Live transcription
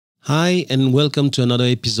Hi, and welcome to another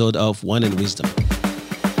episode of Wine and Wisdom.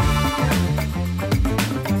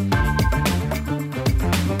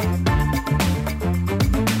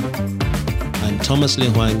 I'm Thomas Le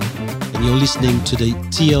Huang, and you're listening to the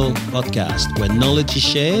TL podcast, where knowledge is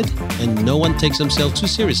shared and no one takes themselves too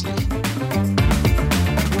seriously.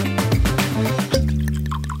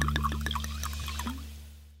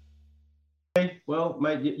 Well,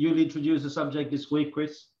 mate, you'll introduce the subject this week,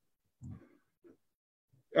 Chris.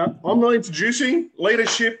 I'm not introducing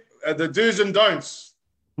leadership, the do's and don'ts.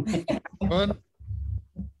 What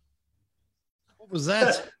was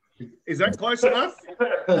that? Is that close enough?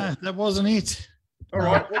 No, that wasn't it. All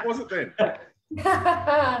right, what was it then?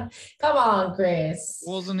 Come on, Chris.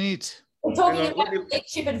 Wasn't it? We're talking about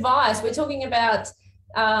leadership advice. We're talking about,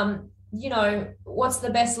 what's the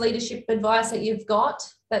best leadership advice that you've got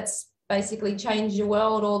that's basically changed your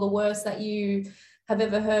world, or the worst that you have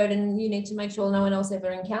ever heard, and you need to make sure no one else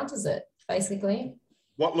ever encounters it, basically.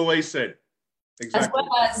 What Louise said. Exactly. As well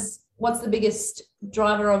as what's the biggest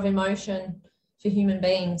driver of emotion for human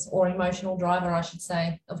beings, or emotional driver, I should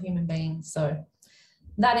say, of human beings. So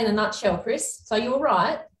that in a nutshell, Chris. So you were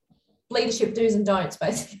right. Leadership do's and don'ts,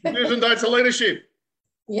 basically. Do's and don'ts of leadership.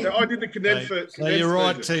 Yeah. So I did the condensed. So you're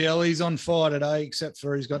right, TL. He's on fire today, except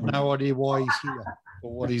for he's got no idea why he's here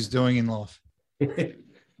or what he's doing in life.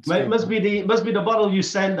 Mate, must be the bottle you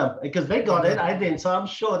send them, because they got it. I didn't, so I'm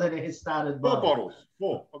sure that it started. Four bottles.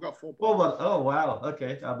 Four. I got four bottles. Oh wow.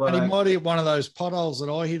 Okay. And he might hit one of those potholes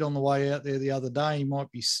that I hit on the way out there the other day. He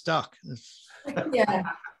might be stuck. Yeah.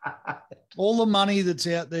 All the money that's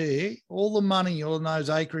out there, all the money on those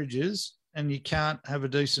acreages, and you can't have a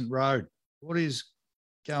decent road. What is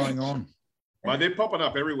going on? Mate, they're popping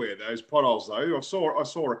up everywhere, those potholes, though. I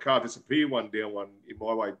saw a car disappear down one in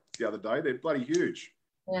my way the other day. They're bloody huge.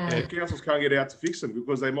 Yeah. The councils can't get out to fix them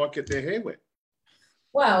because they might get their hair wet.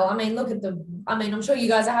 Well, I mean, I'm sure you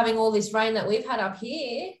guys are having all this rain that we've had up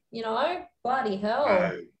here, bloody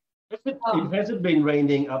hell. It hasn't been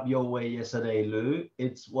raining up your way yesterday, Lou.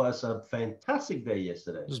 It was a fantastic day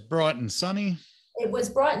yesterday. It was bright and sunny. It was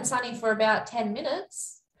bright and sunny for about 10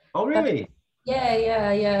 minutes. Oh, really?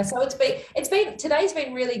 Yeah. So today's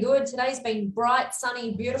been really good. Today's been bright,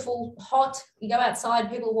 sunny, beautiful, hot. You go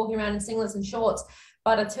outside, people are walking around in singlets and shorts.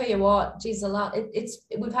 But I tell you what, geez,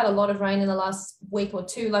 we've had a lot of rain in the last week or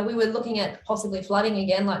two. Like, we were looking at possibly flooding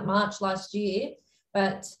again, like March last year,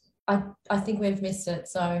 but I think we've missed it.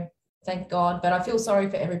 So thank God. But I feel sorry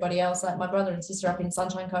for everybody else. Like my brother and sister up in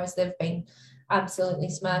Sunshine Coast, they've been absolutely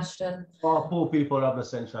smashed. And poor people up the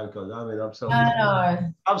Sunshine Coast. I mean,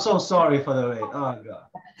 I'm so sorry for the rain. Oh God.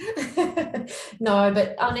 No,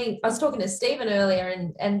 but I mean, I was talking to Stephen earlier,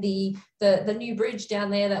 and the new bridge down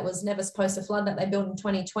there that was never supposed to flood, that they built in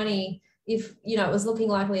 2020, if it was looking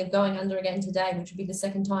likely of going under again today, which would be the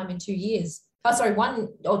second time in 2 years.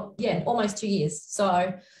 Almost 2 years.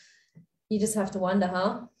 So you just have to wonder,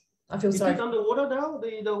 huh? I feel sorry. Is it underwater now?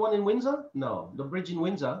 The one in Windsor? No, the bridge in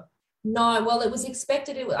Windsor. No, well, it was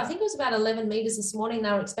expected. I think it was about 11 meters this morning.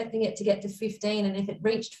 They were expecting it to get to 15, and if it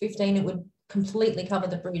reached 15, it would completely cover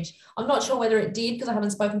the bridge. I'm not sure whether it did, because I haven't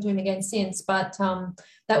spoken to him again since. But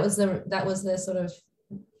that was the sort of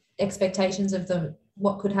expectations of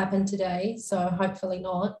what could happen today. So hopefully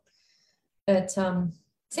not. But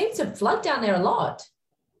seems to flood down there a lot.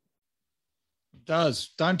 It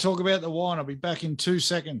does. Don't talk about the wine. I'll be back in 2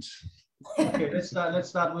 seconds. Okay, let's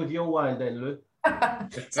start with your wine then, Lou.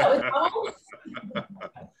 So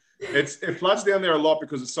it floods down there a lot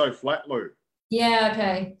because it's so flat, Lou. Yeah,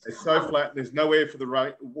 okay. It's so flat. There's nowhere for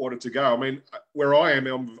the water to go. I mean, where I am,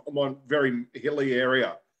 I'm on a very hilly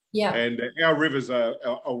area. Yeah. And our rivers are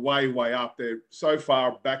way, way up. They're so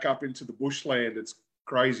far back up into the bushland. It's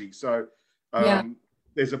crazy. So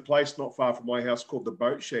there's a place not far from my house called the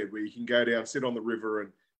Boat Shed, where you can go down, sit on the river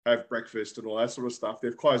and have breakfast and all that sort of stuff.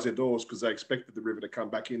 They've closed their doors because they expected the river to come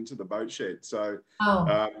back into the boat shed. So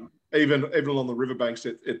even on the riverbanks,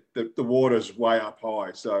 the water's way up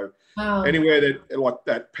high. So anywhere that, like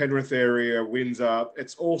that Penrith area, Windsor,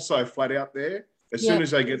 it's also flat out there. As soon as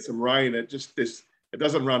they get some rain, it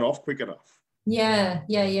doesn't run off quick enough. Yeah.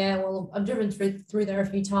 Well, I've driven through there a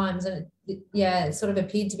few times, and it sort of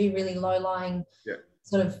appeared to be really low-lying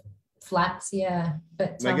sort of flats,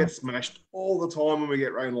 but they get smashed all the time when we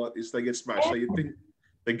get rain like this. They get smashed. So you'd think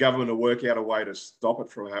the government will work out a way to stop it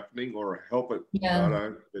from happening or help it. I don't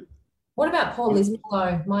know. But what about poor Lismore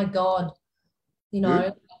though? My God,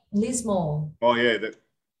 Lismore. Oh yeah,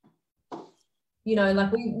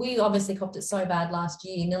 like we obviously copped it so bad last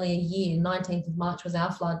year, nearly a year. 19th of March was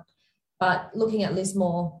our flood, but looking at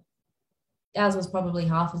Lismore, ours was probably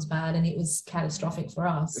half as bad, and it was catastrophic for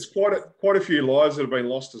us. There's quite a few lives that have been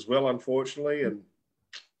lost as well, unfortunately. And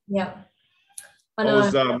yeah, I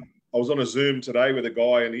know. I was on a Zoom today with a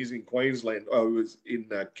guy, and he's in Queensland. Oh, he was in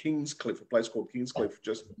Kingscliff, a place called Kingscliff,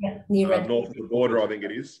 just north of the border, I think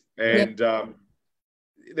it is. And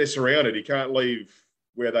they're surrounded. He can't leave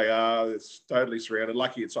where they are. It's totally surrounded.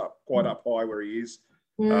 Lucky it's quite up high where he is.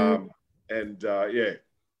 You know,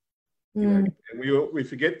 and we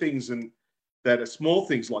forget things, and that are small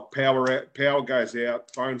things like power goes out,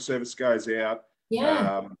 phone service goes out.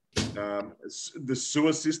 Yeah. The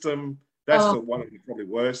sewer system. That's the one of the probably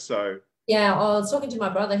worst. So yeah, I was talking to my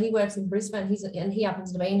brother. He works in Brisbane. He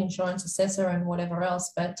happens to be an insurance assessor and whatever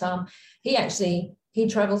else. But he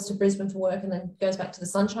travels to Brisbane for work and then goes back to the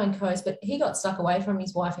Sunshine Coast. But he got stuck away from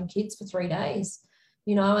his wife and kids for 3 days.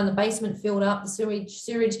 You know, and the basement filled up. The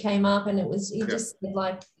sewage came up, and just said,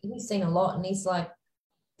 like, he's seen a lot, and he's like,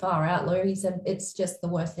 far out, Lou. He said it's just the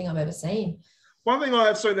worst thing I've ever seen. One thing I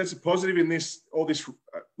have seen that's a positive in all this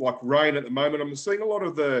like rain at the moment, I'm seeing a lot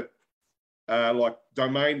of the like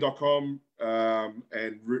domain.com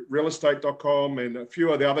and realestate.com and a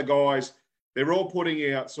few of the other guys, they're all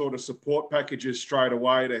putting out sort of support packages straight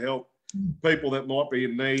away to help people that might be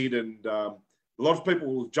in need. And a lot of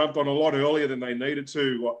people jumped on a lot earlier than they needed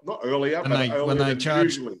to. Well, not earlier, but earlier than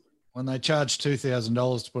usually. When they charge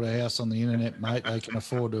 $2,000 to put a house on the internet, mate, they can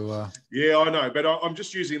afford to. Yeah, I know, but I'm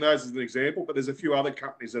just using those as an example. But there's a few other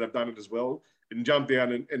companies that have done it as well and jumped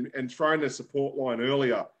down and thrown their support line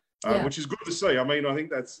earlier. Which is good to see. I mean, I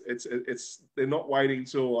think it's they're not waiting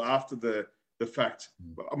till after the fact.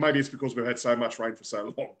 Maybe it's because we've had so much rain for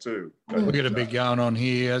so long too. We've got a bit going on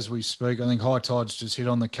here as we speak. I think high tide's just hit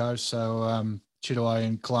on the coast. So Chittaway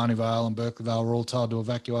and Killarney Vale and Berkeley Vale were all told to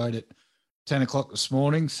evacuate at 10 o'clock this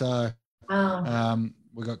morning. So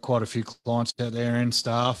we've got quite a few clients out there and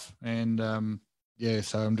staff. And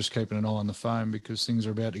so I'm just keeping an eye on the phone because things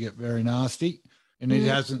are about to get very nasty. And it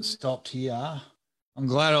hasn't stopped here. I'm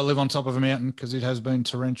glad I live on top of a mountain because it has been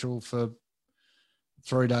torrential for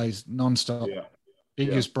 3 days non-stop.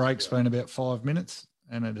 Biggest break's been about 5 minutes,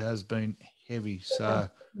 and it has been heavy. So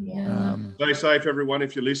stay safe, everyone.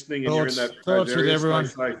 If you're listening and you're in that thoughts area, with everyone.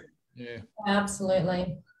 stay safe. Yeah,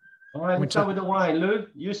 absolutely. All right, we'll start with the wine. Lou,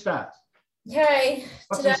 you start. Okay.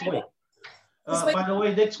 What's this week? By the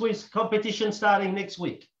way, next week's competition starting next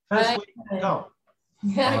week. First week, go.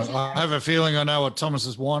 I have a feeling I know what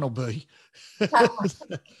Thomas's wine will be.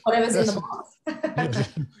 Whatever's in the box.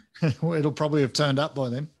 It'll probably have turned up by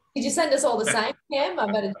then. Did you send us all the same, Cam?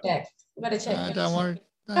 I better check. No, don't worry.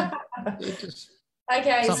 No,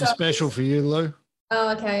 okay, something special for you, Lou.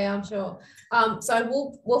 Oh, okay, I'm sure.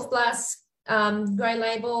 So Wolf Blass, Grey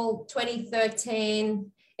Label,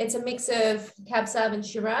 2013. It's a mix of Cab Sav and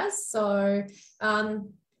Shiraz. So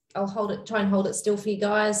I'll try and hold it still for you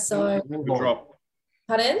guys. So good drop.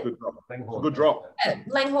 Pardon? Good drop.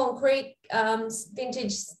 Langhorne Creek,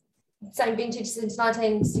 vintage, same vintage since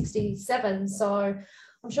 1967. So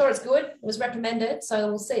I'm sure it's good. It was recommended. So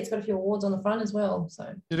we'll see. It's got a few awards on the front as well.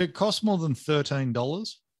 So did it cost more than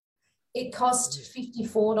 $13? It cost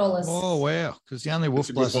 $54. Oh wow! Because the only Wolf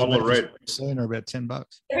Blass are about $10.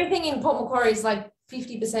 Everything in Port Macquarie is like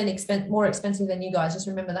 50% more expensive than you guys. Just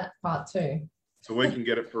remember that part too. So we can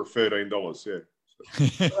get it for $13. Yeah.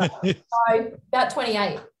 Right. So about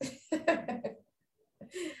 28.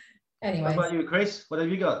 Anyway. What about you, Chris? What have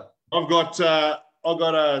you got? I've got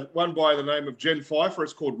one by the name of Jen Pfeiffer.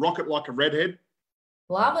 It's called Rocket Like a Redhead.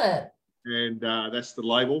 Love it. And that's the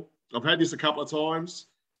label. I've had this a couple of times.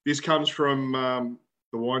 This comes from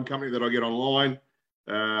the wine company that I get online.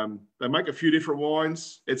 They make a few different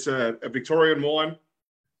wines. It's a Victorian wine.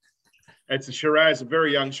 It's a Shiraz, a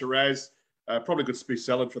very young Shiraz. Probably could be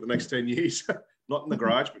cellared for the next 10 years. Not in the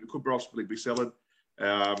garage, but it could possibly be cellared.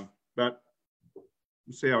 But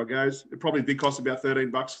we'll see how it goes. It probably did cost about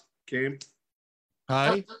 $13, Cam.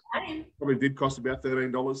 Hey? Probably did cost about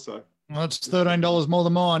 $13. So well, it's $13 more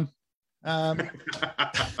than mine.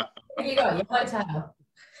 You got your hotel.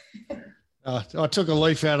 I took a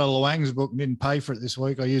leaf out of Luang's book and didn't pay for it this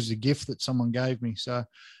week. I used a gift that someone gave me. So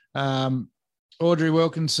Audrey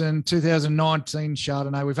Wilkinson, 2019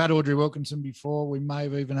 Chardonnay. We've had Audrey Wilkinson before. We may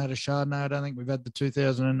have even had a Chardonnay. I don't think we've had the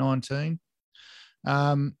 2019.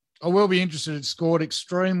 I will be interested. It scored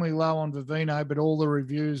extremely low on Vivino, but all the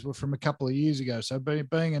reviews were from a couple of years ago. So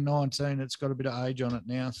being a 19, it's got a bit of age on it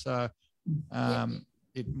now. So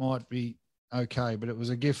it might be okay. But it was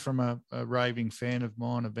a gift from a raving fan of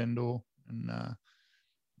mine, a vendor. And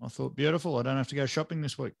I thought, beautiful. I don't have to go shopping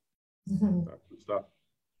this week. Good stuff.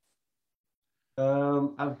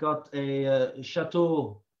 I've got a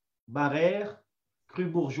Chateau Barrère Cru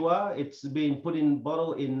Bourgeois. It's been put in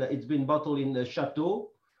bottle in. It's been bottled in the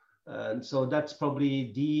Chateau, and so that's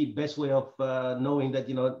probably the best way of knowing that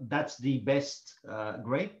that's the best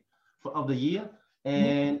grape of the year.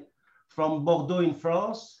 And from Bordeaux in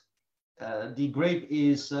France, the grape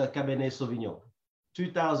is Cabernet Sauvignon,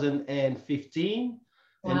 2015.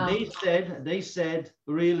 Wow. And they said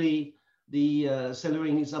really the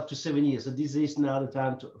cellaring is up to 7 years. So this is now the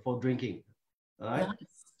time for drinking. All right. Nice.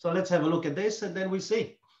 So let's have a look at this and then we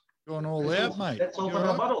see. Going all out, mate. Let's open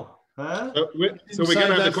the bottle. Huh? So we're going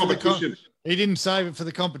to have the competition. He didn't save it for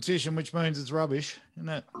the competition, which means it's rubbish, isn't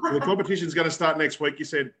it? So the competition's going to start next week, you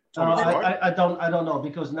said, Thomas, right? I don't know,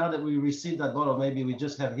 because now that we received that bottle, maybe we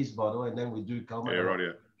just have his bottle and then we do comment. Yeah, right,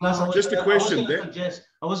 yeah. Plus, just a question.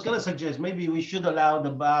 I was going to suggest maybe we should allow the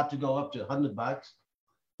bar to go up to $100.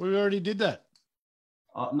 We already did that.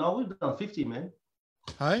 No, we've done 50, man.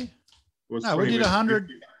 Hey? No, we did 100.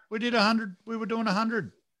 We did 100. We were doing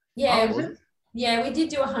 100. Yeah. Yeah, we did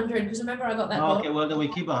do 100 because remember I got that. Okay, well then we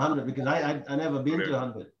keep 100 because I never been to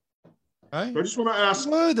 100. Hey? I just want to ask.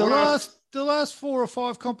 Well, the last 4 or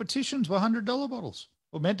 5 competitions were $100 bottles,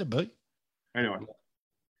 or meant to be. Anyway,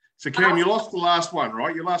 so Cam, you lost the last one,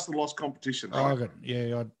 right? You lost the lost competition, right?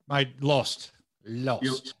 Lost.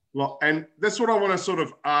 And that's what I want to sort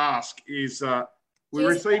of ask is we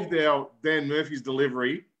received our Dan Murphy's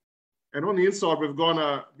delivery, and on the inside we've got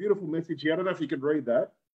a beautiful message here. I don't know if you can read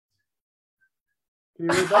that. Can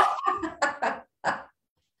you read that?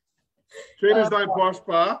 Cheaters don't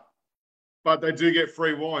prosper, but they do get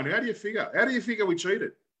free wine. How do you figure we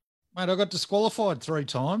cheated? Mate, I got disqualified 3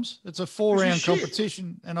 times. It's a 4-round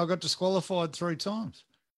competition, and I got disqualified 3 times.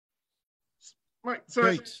 Mate,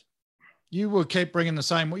 so you will keep bringing the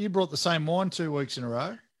same. You brought the same wine 2 weeks in a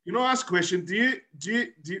row. You know, ask a question. Do you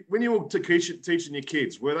when you were teaching your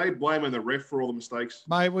kids, were they blaming the ref for all the mistakes?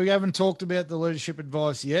 Mate, we haven't talked about the leadership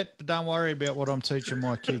advice yet, but don't worry about what I'm teaching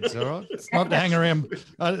my kids. All right, it's not to hang around.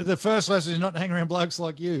 The first lesson is not to hang around blokes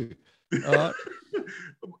like you. All right,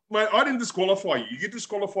 mate. I didn't disqualify you. You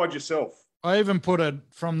disqualified yourself. I even put it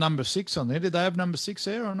from number 6 on there. Did they have number 6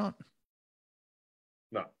 there or not?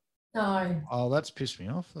 No. Oh, that's pissed me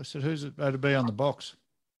off. I said, who's it to be on the box?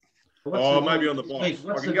 Maybe on the box.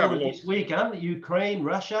 What's the goal this weekend? Ukraine,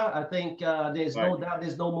 Russia. I think there's no doubt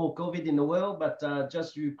there's no more COVID in the world, but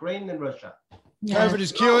just Ukraine and Russia. Yeah. COVID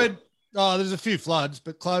is cured. Oh, there's a few floods,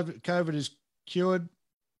 but COVID is cured.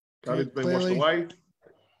 COVID's been washed away.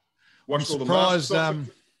 Washed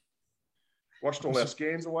all our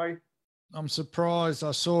scans away. I'm surprised.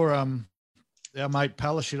 I saw our mate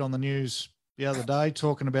Palaszczuk on the news the other day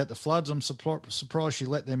talking about the floods. I'm surprised she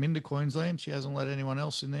let them into Queensland. She hasn't let anyone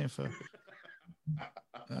else in there for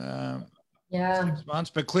 6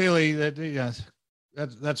 months. But clearly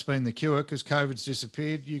that's been the cure because COVID's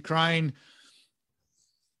disappeared. Ukraine,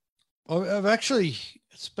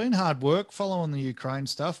 it's been hard work following the Ukraine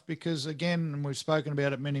stuff because, again, and we've spoken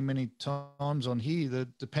about it many, many times on here,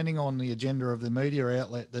 that depending on the agenda of the media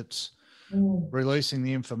outlet that's releasing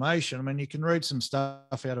the information. I mean, you can read some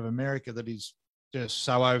stuff out of America that is just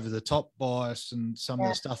so over the top biased and some of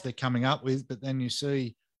the stuff they're coming up with, but then you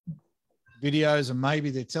see videos and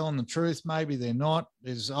maybe they're telling the truth, maybe they're not.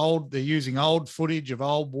 They're using old footage of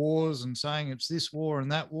old wars and saying it's this war and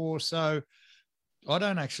that war. So I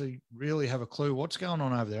don't actually really have a clue what's going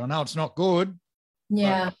on over there. I know it's not good.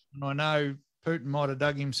 Yeah. And I know Putin might have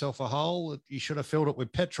dug himself a hole that he should have filled it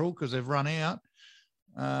with petrol because they've run out.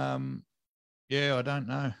 I don't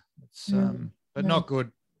know. It's but not good.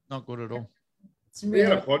 Not good at all. We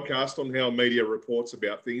had a podcast on how media reports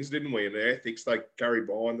about things, didn't we? And the ethics they carry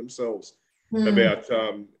behind themselves about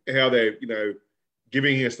how they're,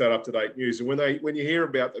 giving us that up-to-date news. And when you hear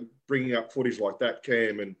about them bringing up footage like that,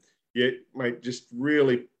 Cam, and mate, just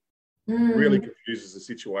really confuses the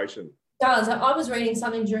situation. It does. I was reading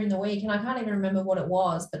something during the week, and I can't even remember what it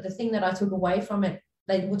was, but the thing that I took away from it,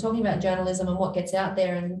 they were talking about journalism and what gets out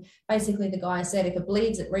there, and basically the guy said, if it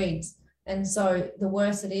bleeds, it reads. And so the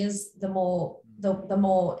worse it is, the more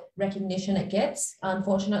recognition it gets,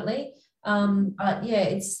 unfortunately. But yeah,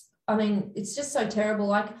 it's just so terrible.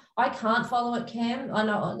 Like, I can't follow it, Cam. I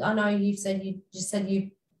know you said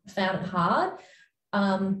you found it hard.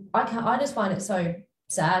 I just find it so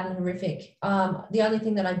sad and horrific. The only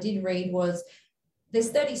thing that I did read was there's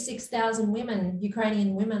 36,000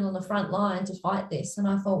 Ukrainian women on the front line to fight this. And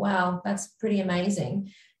I thought, wow, that's pretty amazing.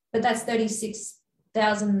 But that's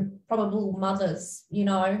 36,000 probable mothers,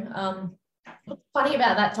 What's funny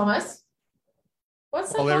about that, Thomas?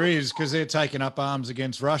 What's well, there is, because they're taking up arms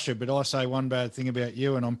against Russia. But I say one bad thing about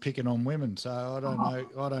you, and I'm picking on women. So I don't know.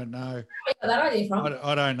 I don't know. Where that idea from?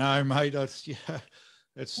 I don't know, mate.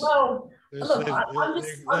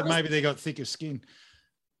 Look, maybe they got thicker skin.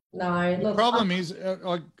 No, the problem is,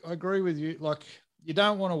 I agree with you. Like, you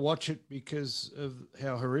don't want to watch it because of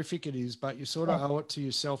how horrific it is, but you sort of owe it to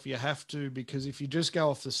yourself. You have to, because if you just go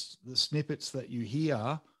off the snippets that you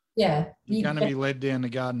hear, you're going to be led down the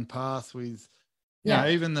garden path with, you know,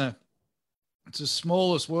 even it's the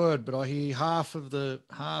smallest word, but I hear half the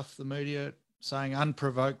media saying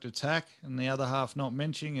unprovoked attack and the other half not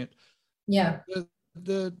mentioning it. Yeah.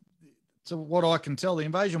 So what I can tell, the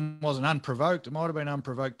invasion wasn't unprovoked. It might have been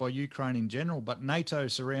unprovoked by Ukraine in general, but NATO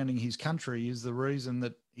surrounding his country is the reason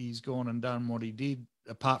that he's gone and done what he did,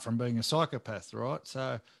 apart from being a psychopath, right?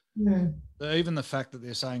 So even the fact that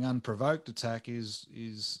they're saying unprovoked attack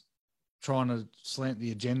is trying to slant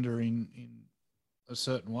the agenda in a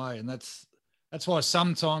certain way. And that's why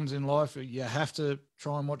sometimes in life you have to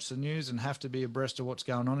try and watch the news and have to be abreast of what's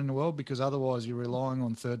going on in the world, because otherwise you're relying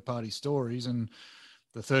on third-party stories, and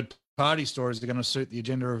the third-party stories are going to suit the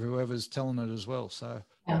agenda of whoever's telling it as well. So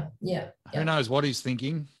who knows what he's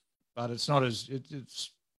thinking, but it's not as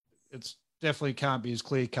it's definitely can't be as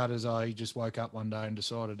clear-cut as he just woke up one day and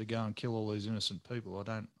decided to go and kill all these innocent people. I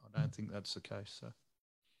don't think that's the case. So.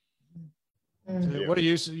 What do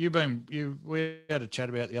we had a chat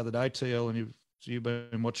about the other day, TL, and you've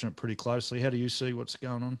been watching it pretty closely. How do you see what's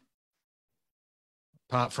going on?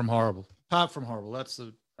 Apart from horrible, that's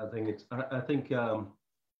the. I think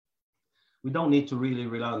we don't need to really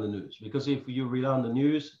rely on the news, because if you rely on the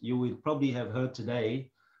news, you will probably have heard today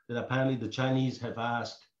that apparently the Chinese have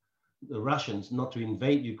asked the Russians not to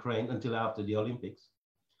invade Ukraine until after the Olympics.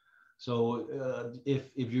 So if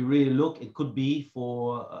you really look, it could be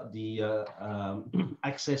for the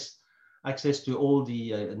access to all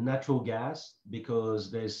the natural gas, because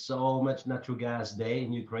there's so much natural gas there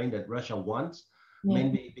in Ukraine that Russia wants,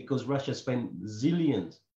 mainly because Russia spent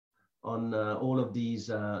zillions on all of these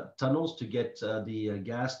tunnels to get the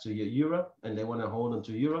gas to Europe, and they want to hold on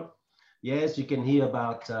to Europe. Yes, you can hear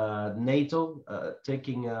about NATO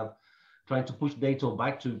trying to push NATO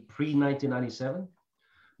back to pre-1997.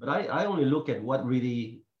 But I only look at what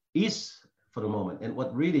really is for the moment. And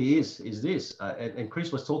what really is this. And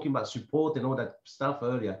Chris was talking about support and all that stuff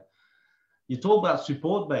earlier. You talk about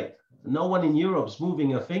support, mate. No one in Europe is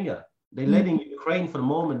moving a finger. They're letting Ukraine for the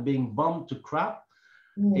moment being bombed to crap.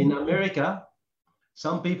 In America,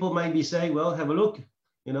 some people may be saying, well, have a look.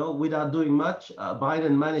 You know, without doing much,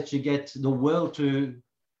 Biden managed to get the world to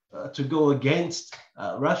go against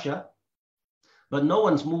Russia. But no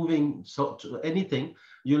one's moving to anything.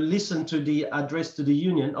 You listen to the address to the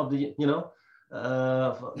union of the,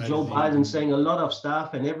 Joe Biden saying a lot of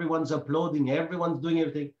stuff, and everyone's applauding, everyone's doing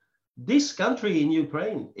everything. This country in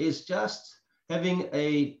Ukraine is just having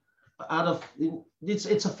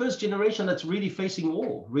it's a first generation that's really facing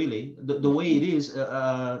war, really, the way it is,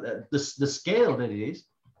 the scale that it is.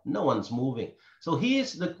 No one's moving. So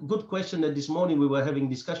here's the good question that this morning we were having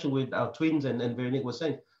discussion with our twins, and Veronique was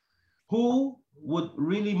saying, who would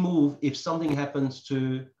really move if something happens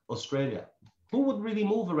to Australia? Who would really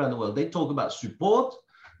move around the world? They talk about support.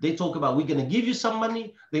 They talk about, we're going to give you some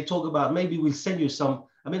money. They talk about, maybe we'll send you some.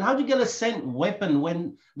 I mean, how are you going to send weapon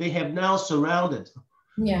when they have now surrounded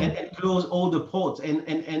and close all the ports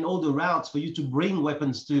and all the routes for you to bring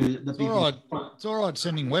weapons to the people? It's all right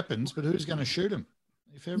sending weapons, but who's going to shoot them?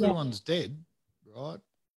 If everyone's dead, right?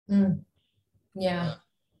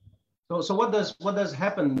 So what does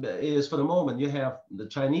happen is, for the moment, you have the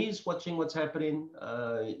Chinese watching what's happening.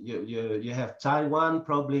 You have Taiwan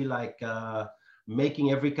probably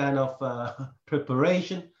making every kind of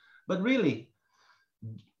preparation. But really,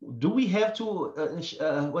 do we have to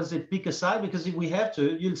pick a side? Because if we have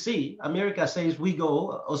to, you'll see America says we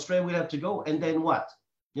go, Australia will have to go, and then what?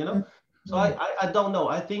 So I don't know.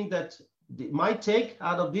 I think that my take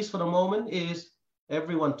out of this for the moment is,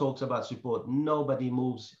 everyone talks about support. Nobody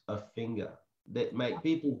moves a finger.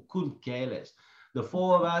 People couldn't care less. The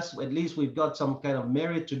four of us, at least we've got some kind of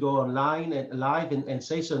merit to go online and live and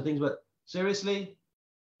say certain things. But seriously,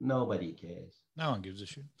 nobody cares. No one gives a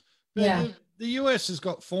shit. But the US has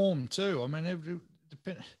got form too. I mean,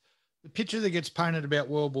 the picture that gets painted about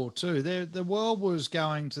World War II, the world was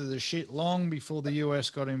going to the shit long before the US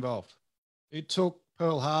got involved. It took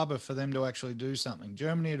Pearl Harbor for them to actually do something.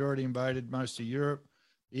 Germany had already invaded most of Europe.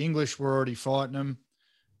 The English were already fighting them.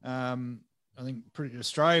 I think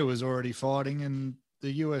Australia was already fighting, and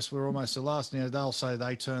the US were almost the last. Now, they'll say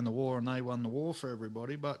they turned the war and they won the war for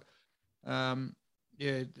everybody. But,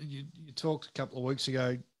 you talked a couple of weeks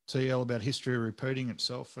ago, TL, about history repeating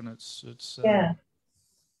itself, and it's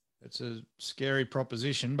a scary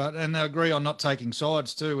proposition. And they agree on not taking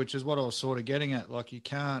sides too, which is what I was sort of getting at. Like, you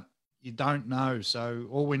can't you don't know. So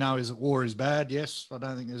all we know is that war is bad. Yes, I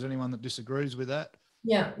don't think there's anyone that disagrees with that.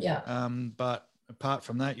 Yeah. But apart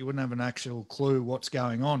from that, you wouldn't have an actual clue what's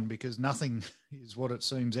going on, because nothing is what it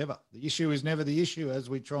seems ever. The issue is never the issue, as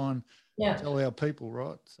we try and tell our people,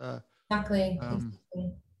 right? So exactly.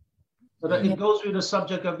 So that it goes with the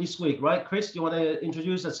subject of this week, right? Chris, you want to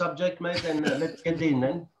introduce the subject, mate, and let's get in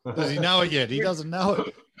then. Does he know it yet? He doesn't know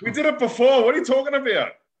it. We did it before. What are you talking about?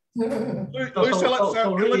 Lou said it so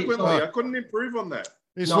eloquently. I couldn't improve on that.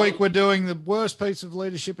 This week we're doing the worst piece of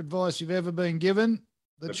leadership advice you've ever been given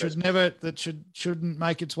that shouldn't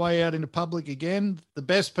make its way out into public again. The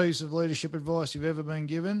best piece of leadership advice you've ever been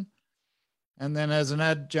given. And then as an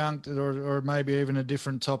adjunct or maybe even a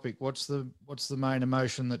different topic, what's the main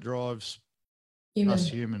emotion that drives us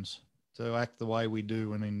humans to act the way we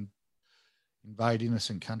do and invade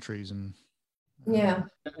innocent countries? And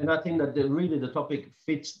and I think that really the topic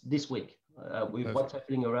fits this week with what's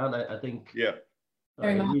happening around. I think it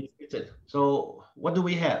really fits it. So what do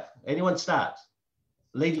we have? Anyone start?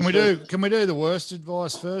 Ladies, can we do the worst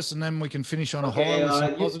advice first, and then we can finish on a high with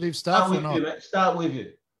some positive stuff? Start with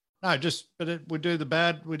you. No, we do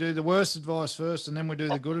the worst advice first, and then we do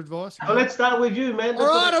the good advice. So let's start with you, man. All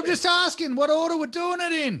right, I'm just asking what order we're doing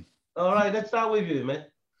it in. All right, let's start with you, man.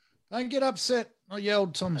 Don't get upset. I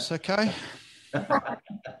yelled, Thomas, okay?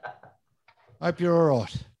 Hope you're all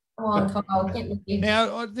right. Come on, Kyle, get with you.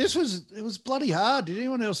 Now, it was bloody hard. Did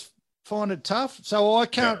anyone else find it tough? So I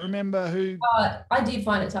can't remember who. I did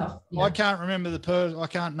find it tough. Yeah. I can't remember the person. I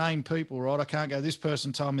can't name people, right? I can't go, this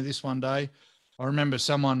person told me this one day. I remember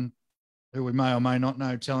someone who we may or may not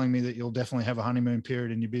know telling me that you'll definitely have a honeymoon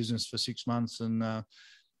period in your business for 6 months and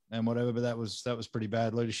whatever, but that was pretty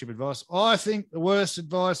bad leadership advice. I think the worst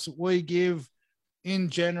advice that we give in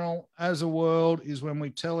general as a world is when we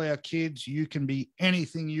tell our kids, you can be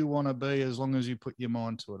anything you want to be as long as you put your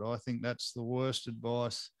mind to it. I think that's the worst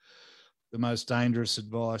advice, the most dangerous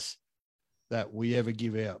advice that we ever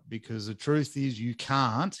give out, because the truth is you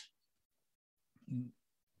can't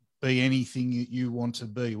be anything you want to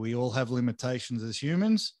be. We all have limitations as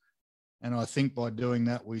humans. And I think by doing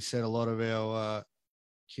that, we set a lot of our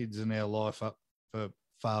kids in our life up for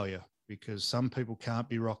failure, because some people can't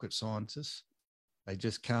be rocket scientists. They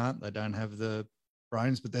just can't. They don't have the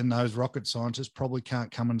brains. But then those rocket scientists probably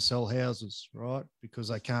can't come and sell houses, right? Because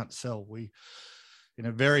they can't sell. In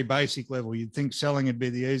a very basic level, you'd think selling would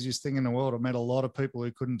be the easiest thing in the world. I've met a lot of people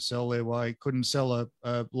who couldn't sell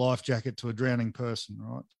a life jacket to a drowning person,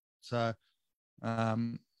 right? So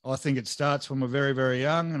I think it starts when we're very, very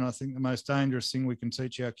young. And I think the most dangerous thing we can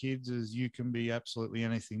teach our kids is you can be absolutely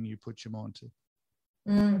anything you put your mind to.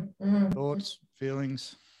 Thoughts,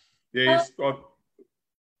 feelings? Yeah,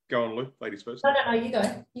 go on, Lou. Ladies first. No, you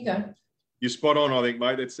go. You're spot on, I think,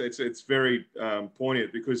 mate. It's very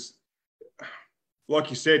poignant because,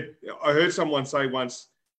 like you said, I heard someone say once,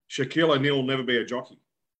 Shaquille O'Neal will never be a jockey.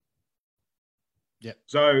 Yeah.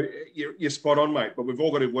 So you're spot on, mate. But we've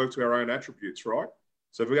all got to work to our own attributes, right?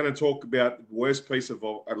 So if we're going to talk about the worst piece of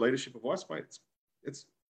leadership advice, mate, it's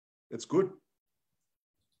good.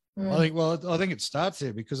 I think it starts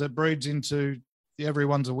there because it breeds into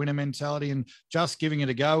everyone's a winner mentality, and just giving it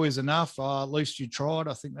a go is enough. At least you tried.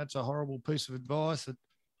 I think that's a horrible piece of advice.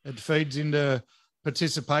 It feeds into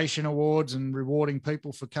participation awards and rewarding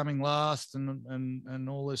people for coming last and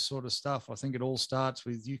all this sort of stuff. I think it all starts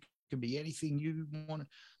with you can be anything you want.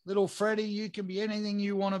 Little Freddie, you can be anything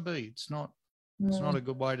you want to be. It's not a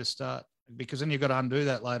good way to start, because then you've got to undo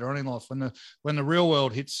that later on in life when the real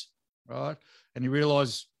world hits, right? And you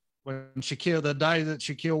realise when the day that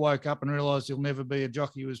Shaquille woke up and realised he'll never be a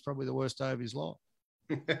jockey was probably the worst day of his life.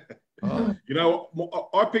 Right? You know,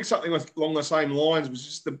 I picked something along the same lines.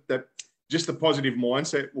 Was just the positive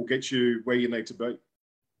mindset will get you where you need to be.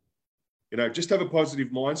 You know, just have a positive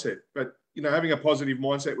mindset. But, you know, having a positive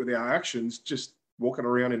mindset with our actions, just walking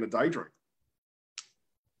around in a daydream.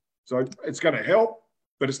 So it's going to help,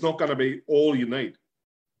 but it's not going to be all you need.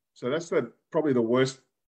 So that's probably the worst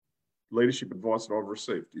leadership advice that I've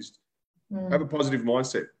received is have a positive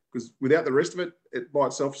mindset, because without the rest of it, it by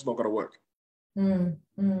itself is not going to work.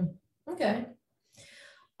 Okay.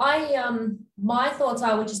 My thoughts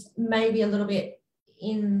are, which is maybe a little bit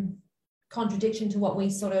in contradiction to what we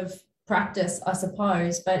sort of practice, I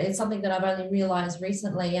suppose, but it's something that I've only realized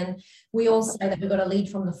recently. And we all say that we've got to lead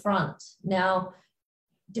from the front. Now,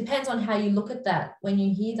 depends on how you look at that when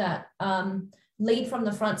you hear that. Lead from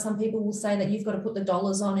the front, some people will say that you've got to put the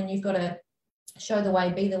dollars on and you've got to show the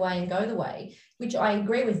way, be the way, and go the way, which I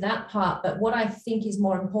agree with that part. But what I think is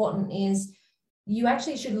more important is you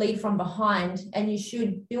actually should lead from behind, and you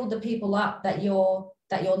should build the people up that you're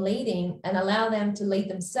that you're leading and allow them to lead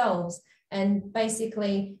themselves. And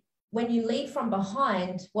basically, when you lead from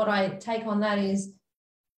behind, what I take on that is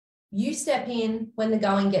you step in when the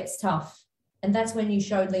going gets tough. And that's when you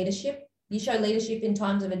show leadership. You show leadership in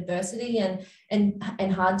times of adversity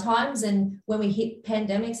and hard times. And when we hit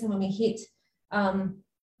pandemics and when we hit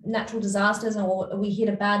natural disasters or we hit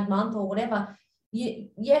a bad month or whatever, you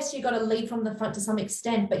got to lead from the front to some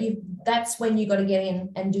extent, but that's when you got to get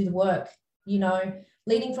in and do the work.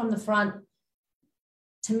 Leading from the front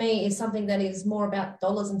to me is something that is more about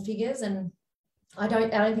dollars and figures, and I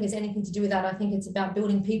don't think it's anything to do with that. I think it's about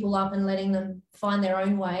building people up and letting them find their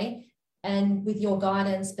own way and with your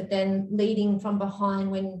guidance, but then leading from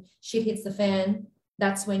behind when shit hits the fan,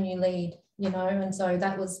 that's when you lead, and so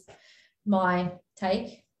that was my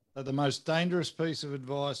take. So the most dangerous piece of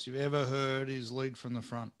advice you've ever heard is lead from the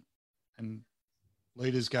front, and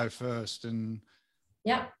leaders go first and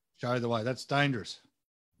show the way. That's dangerous.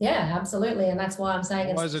 Yeah, absolutely. And that's why I'm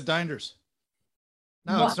saying why is it dangerous?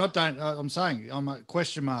 No, it's not dangerous. I'm saying, I'm a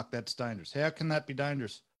question mark, that's dangerous. How can that be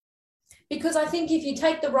dangerous? Because I think if you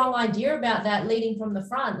take the wrong idea about that leading from the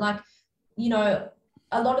front, like,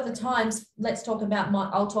 a lot of the times, I'll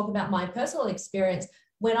talk about my personal experience.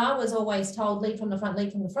 When I was always told lead from the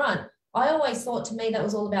front, I always thought to me that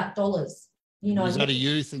was all about dollars. Is that a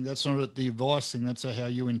you thing? That's not the advice thing. That's how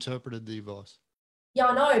you interpreted the advice. Yeah,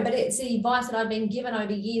 I know, but it's the advice that I've been given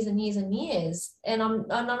over years and years and years. And I'm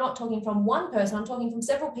not talking from one person, I'm talking from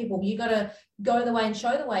several people. You got to go the way and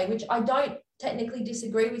show the way, which I don't technically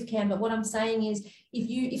disagree with, Cam. But what I'm saying is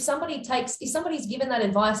if somebody's given that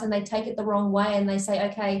advice and they take it the wrong way and they say,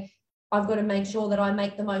 okay, I've got to make sure that I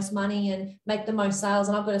make the most money and make the most sales,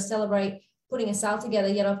 and I've got to celebrate putting a sale together,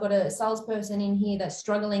 yet I've got a salesperson in here that's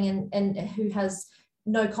struggling and who has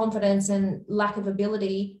no confidence and lack of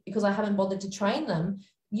ability because I haven't bothered to train them.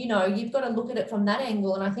 You've got to look at it from that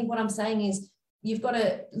angle. And I think what I'm saying is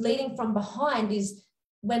leading from behind is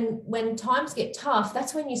when times get tough,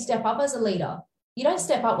 that's when you step up as a leader. You don't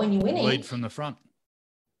step up when you're winning. Lead from the front.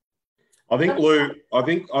 I think, Lou, I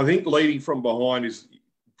think leading from behind is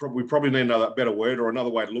we probably need another better word or another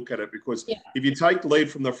way to look at it, because if you take lead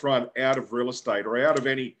from the front out of real estate or out of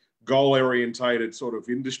any goal-orientated sort of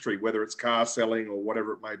industry, whether it's car selling or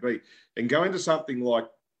whatever it may be, and go into something like,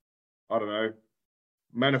 I don't know,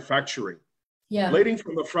 manufacturing. Yeah. Leading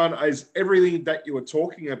from the front is everything that you were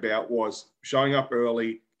talking about was showing up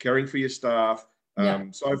early, caring for your staff,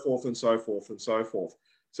 so forth and so forth and so forth.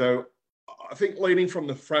 So I think leading from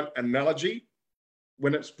the front analogy,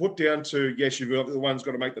 when it's put down to, yes, you've got the one's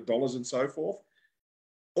got to make the dollars and so forth,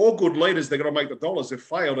 all good leaders, they're going to make the dollars. They've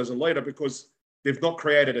failed as a leader because they've not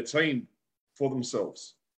created a team for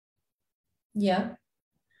themselves. Yeah.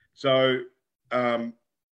 So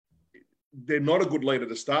they're not a good leader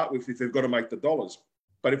to start with if they've got to make the dollars.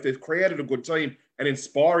 But if they've created a good team and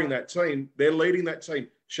inspiring that team, they're leading that team,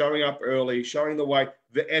 showing up early, showing the way,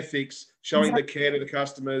 the ethics, showing the care to the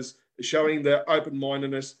customers, showing the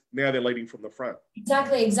open-mindedness. Now they're leading from the front.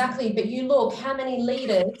 Exactly. But you look, how many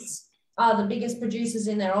leaders are the biggest producers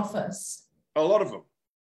in their office? A lot of them.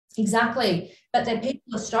 Exactly. But their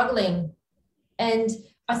people are struggling. And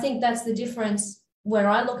I think that's the difference where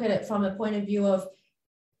I look at it from a point of view of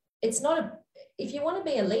if you want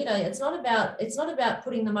to be a leader, it's not about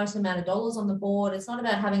putting the most amount of dollars on the board. It's not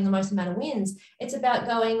about having the most amount of wins. It's about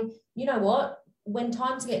going, you know what, when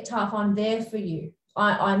times get tough, I'm there for you.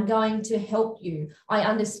 I'm going to help you. I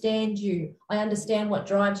understand you. I understand what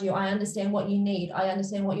drives you. I understand what you need. I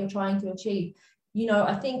understand what you're trying to achieve.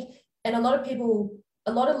 I think, and a lot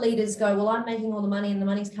of leaders go, well, I'm making all the money and the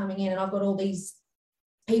money's coming in and I've got all these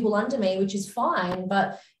people under me, which is fine,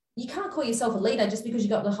 but you can't call yourself a leader just because you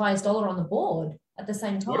got the highest dollar on the board at the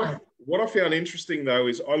same time. What I found interesting though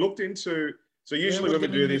is I looked into, so usually when we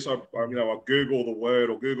do this, I Google the word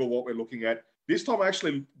or Google what we're looking at. This time I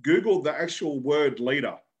actually Googled the actual word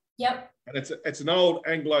leader. Yep. And it's an old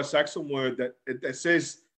Anglo-Saxon word that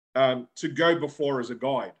says to go before as a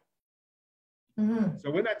guide. Mm-hmm.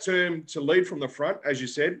 So when that term to lead from the front, as you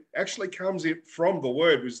said, actually comes from the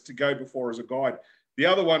word was to go before as a guide. The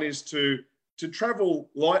other one is to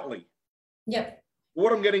travel lightly. Yep.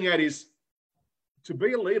 What I'm getting at is to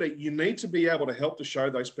be a leader, you need to be able to help to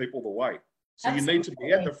show those people the way. So Absolutely. You need to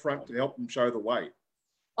be at the front to help them show the way.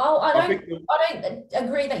 Oh, I don't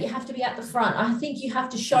agree that you have to be at the front. I think you have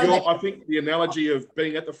to show. I think the analogy of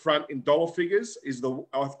being at the front in dollar figures is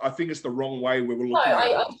I think it's the wrong way we were looking at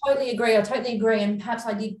it. I totally agree. And perhaps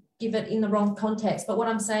I did give it in the wrong context. But what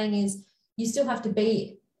I'm saying is you still have to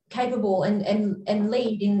be capable and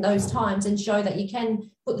lead in those times and show that you can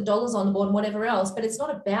put the dollars on the board and whatever else. But it's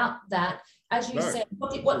not about that. As you No. said,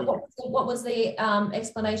 what was the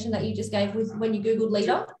explanation that you just gave with when you Googled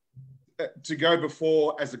leader? To go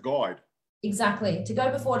before as a guide. Exactly, to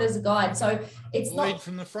go before it as a guide. So it's Lead not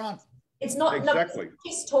from the front. It's not exactly. no,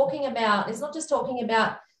 it's not just talking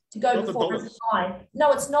about to go Not before as a guide.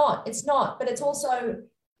 No, it's not. It's not. But it's also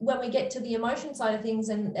when we get to the emotion side of things,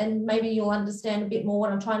 and maybe you'll understand a bit more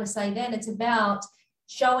what I'm trying to say then. It's about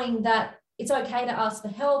showing that it's okay to ask for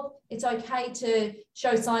help. It's okay to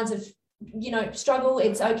show signs of, struggle.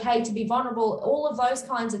 It's okay to be vulnerable, all of those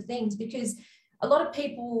kinds of things, because a lot of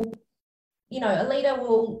people, a leader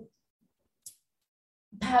will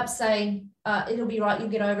perhaps say, it'll be right, you'll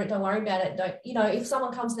get over it, don't worry about it. If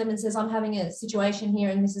someone comes to them and says, I'm having a situation here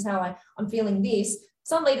and this is how I'm feeling this,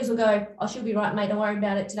 some leaders will go, oh, she'll be right, mate, don't worry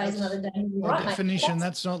about it, today's another day. By Right, definition,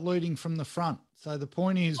 that's not leading from the front. So the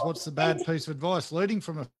point is, what's the bad piece of advice? Leading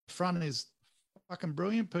from the front is a fucking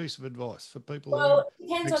brilliant piece of advice for people who are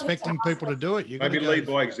expecting people to do it. Maybe lead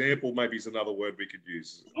by example, maybe is another word we could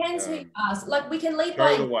use. Depends who you ask. Like we can lead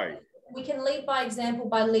we can lead by example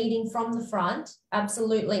by leading from the front,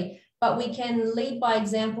 absolutely. But we can lead by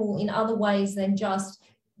example in other ways than just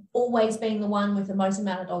always being the one with the most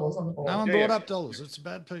amount of dollars on the board. No one brought up dollars. It's a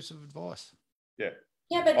bad piece of advice. Yeah.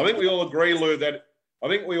 Yeah, but I think we all agree, Lou, that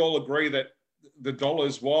the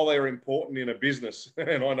dollars, while they're important in a business,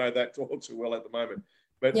 and I know that all too well at the moment,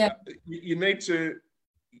 but you need to,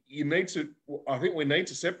 I think we need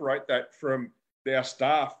to separate that from our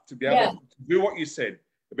staff to be able to do what you said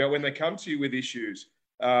about when they come to you with issues.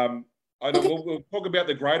 We'll talk about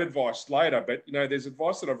the great advice later, but there's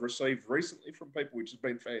advice that I've received recently from people, which has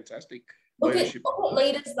been fantastic. Look at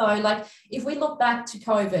leaders though. Like if we look back to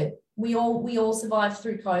COVID, we all survived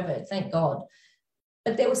through COVID, thank God.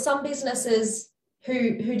 But there were some businesses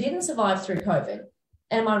who didn't survive through COVID.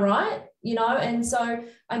 Am I right? And so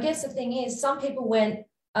I guess the thing is, some people went,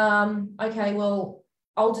 okay, well,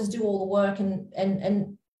 I'll just do all the work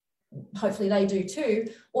and hopefully they do too.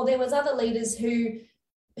 Or there was other leaders who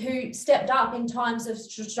stepped up in times of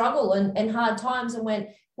struggle and hard times and went,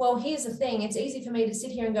 well, here's the thing. It's easy for me to sit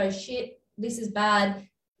here and go, shit, this is bad.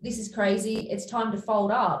 This is crazy. It's time to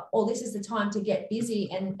fold up, or this is the time to get busy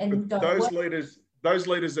and go. Those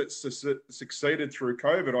leaders that succeeded through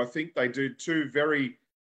COVID, I think they do three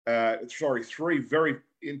very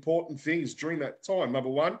important things during that time. Number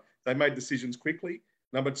one, they made decisions quickly.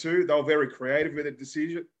 Number two, they were very creative with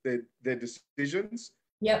their decisions.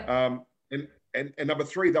 Yep. And number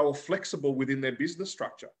three, they were flexible within their business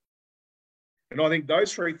structure. And I think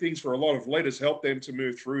those three things for a lot of leaders helped them to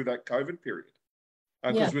move through that COVID period.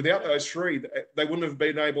 Because without those three, they wouldn't have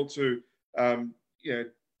been able to,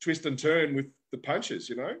 twist and turn with the punches,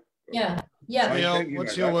 Yeah. TL,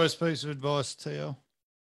 what's your worst piece of advice, TL?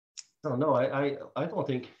 Oh, no, I don't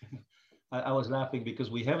think. I was laughing because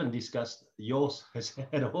we haven't discussed yours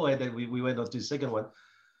at all, and then we went on to the second one.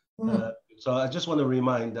 So I just want to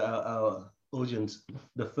remind our audience,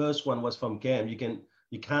 the first one was from Cam. You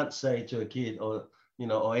can't say to a kid or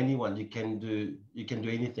anyone you can do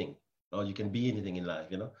anything or you can be anything in life,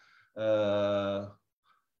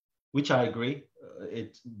 which I agree.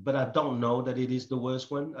 But I don't know that it is the worst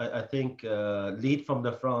one. I think lead from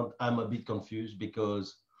the front, I'm a bit confused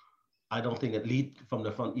because I don't think that lead from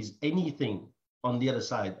the front is anything on the other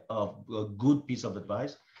side of a good piece of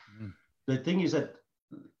advice. The thing is that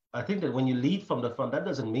I think that when you lead from the front, that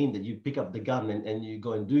doesn't mean that you pick up the gun and you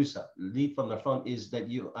go and do stuff. Lead from the front is that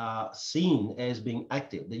you are seen as being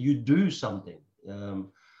active, that you do something.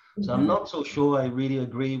 So I'm not so sure I really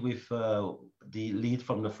agree with the lead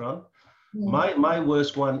from the front. My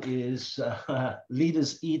worst one is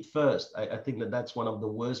leaders eat first. I think that's one of the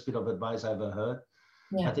worst bit of advice I've ever heard.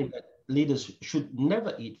 I think that leaders should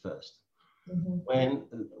never eat first.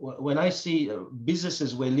 When I see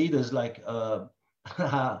businesses where leaders like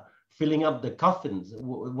filling up the coffins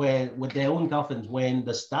with their own coffins when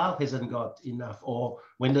the staff hasn't got enough, or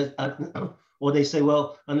when or they say,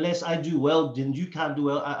 well, unless I do well, then you can't do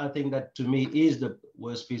well. I think that to me is the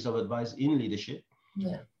worst piece of advice in leadership.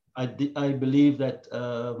 I believe that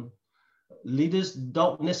leaders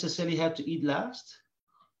don't necessarily have to eat last,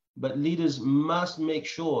 but leaders must make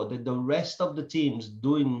sure that the rest of the team's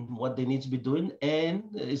doing what they need to be doing and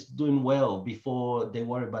is doing well before they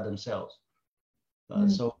worry about themselves.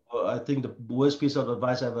 So I think the worst piece of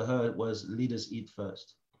advice I ever heard was leaders eat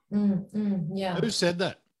first. Yeah. Who said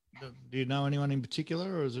that? Do you know anyone in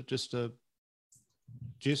particular, or is it just a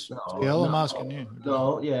gist? I'm asking you.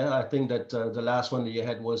 No, yeah, I think that the last one that you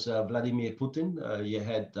had was Vladimir Putin. You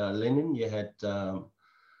had Lenin. You had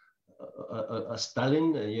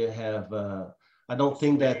Stalin. You have. I don't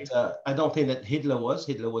think that Hitler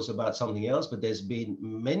was about something else, but there's been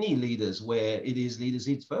many leaders where it is leaders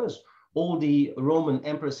eat first. All the Roman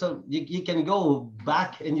emperors, so you can go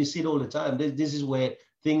back and you see it all the time. This is where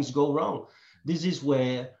things go wrong. This is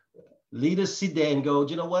where leaders sit there and go,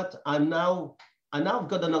 do you know what? I now have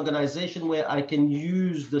got an organization where I can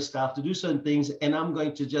use the staff to do certain things, and I'm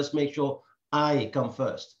going to just make sure I come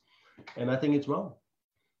first. And I think it's wrong.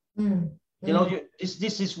 You know,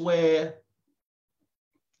 this is where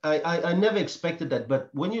I never expected that. But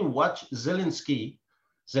when you watch Zelensky,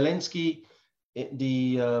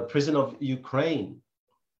 the president of Ukraine,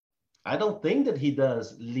 I don't think that he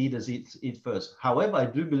does leaders eat first. However, I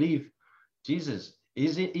do believe, Jesus,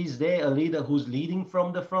 is there a leader who's leading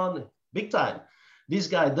from the front? Big time. This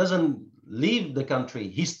guy doesn't leave the country.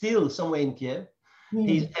 He's still somewhere in Kiev.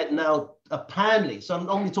 He's had now apparently, so I'm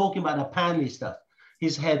only talking about apparently stuff.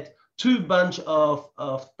 He's had 2 bunch of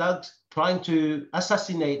thugs trying to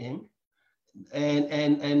assassinate him,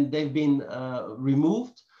 and they've been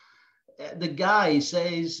removed. The guy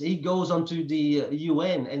says, he goes onto the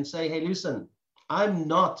UN and say, hey, listen, I'm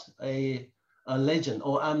not a legend,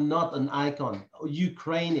 or I'm not an icon.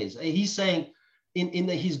 Ukraine is. He's saying in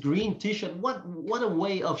his green t-shirt, what a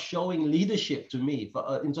way of showing leadership to me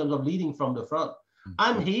in terms of leading from the front.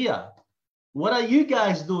 I'm here. What are you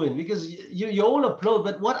guys doing? Because you all applaud,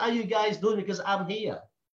 but what are you guys doing? Because I'm here.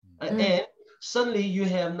 And suddenly you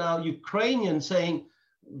have now Ukrainians saying,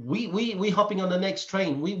 we hopping on the next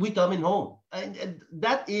train. We coming home. And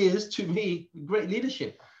that is, to me, great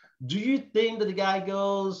leadership. Do you think that the guy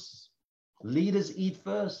goes, leaders eat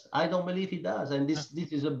first? I don't believe he does. And this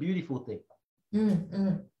is a beautiful thing.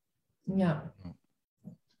 Yeah.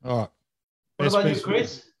 All right. What about you,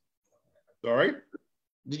 Chris? Sorry?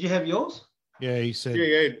 Did you have yours? Yeah, he said.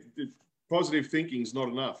 Yeah. Positive thinking is not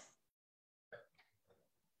enough.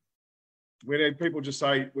 When people just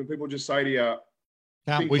say to you,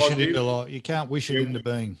 can't wish it into life. You can't wish it into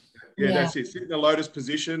being. Yeah, that's it. Sit in the lotus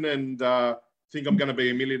position and think I'm going to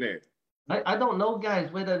be a millionaire. I don't know,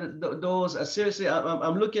 guys, whether those are seriously.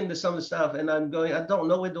 I'm looking at some of the stuff and I'm going, I don't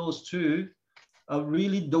know whether those 2 are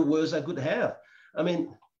really the worst I could have. I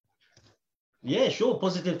mean, yeah, sure,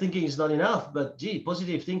 positive thinking is not enough, but gee,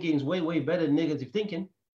 positive thinking is way, way better than negative thinking.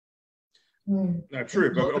 No,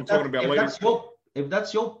 true, but I'm talking about leaders. If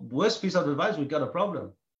that's your worst piece of advice, we've got a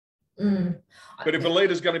problem. But if a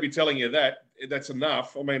leader's going to be telling you that, that's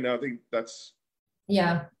enough. I mean, I think that's...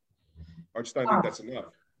 Yeah. I just don't think that's enough.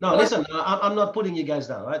 No, listen, I'm not putting you guys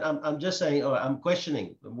down, right? I'm just saying, I'm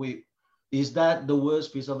questioning. Is that the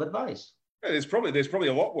worst piece of advice? Yeah, there's probably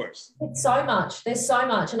a lot worse. It's so much. There's so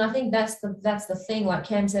much. And I think that's the thing, like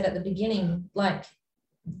Cam said at the beginning, like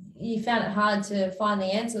you found it hard to find the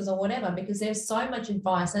answers or whatever, because there's so much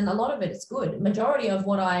advice and a lot of it is good. Majority of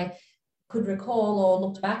what I could recall or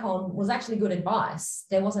looked back on was actually good advice.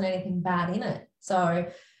 There wasn't anything bad in it. So,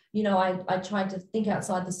 you know, I tried to think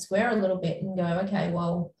outside the square a little bit and go, okay,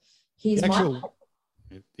 well, here's the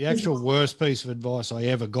actual worst piece of advice I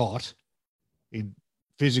ever got in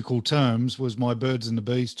physical terms was my birds and the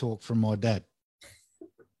bees talk from my dad.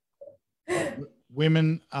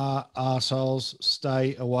 Women are arseholes,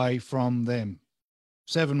 stay away from them.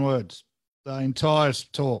 7 words, the entire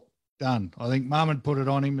talk, done. I think Mum had put it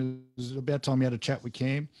on him. It was about time he had a chat with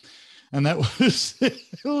Cam. And that was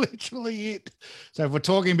literally it. So if we're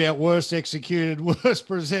talking about worst executed, worst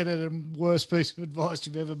presented, and worst piece of advice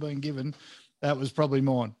you've ever been given, that was probably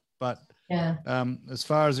mine. But yeah, as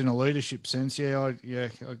far as in a leadership sense, I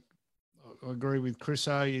agree with Chris.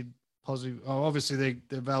 Positive. Oh, obviously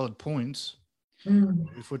they're valid points.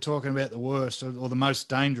 If we're talking about the worst or the most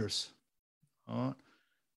dangerous, all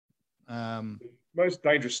right. Most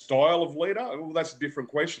dangerous style of leader. Well, that's a different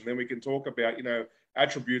question. Then we can talk about, you know,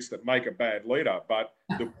 attributes that make a bad leader. But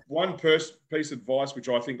the one piece of advice which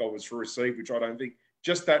I think I was to receive, which I don't think,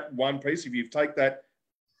 just that one piece, if you take that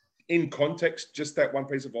in context, just that one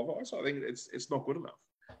piece of advice, I think it's not good enough.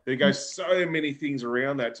 There goes so many things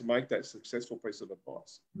around that to make that a successful piece of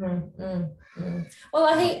advice. Well,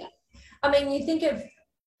 I mean, you think of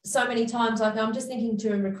so many times, like I'm just thinking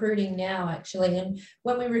to recruiting now, actually. And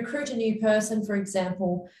when we recruit a new person, for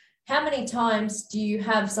example, how many times do you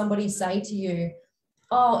have somebody say to you,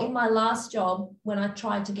 oh, in my last job, when I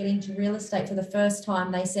tried to get into real estate for the first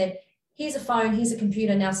time, they said, here's a phone, here's a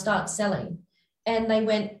computer, now start selling. And they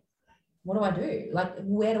went, what do I do? Like,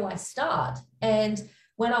 where do I start? And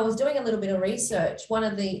when I was doing a little bit of research, one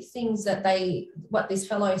of the things that what this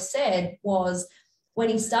fellow said was when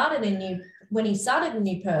he started a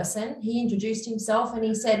new person, he introduced himself and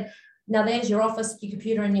he said, now there's your office, your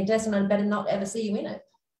computer and your desk, and I better not ever see you in it.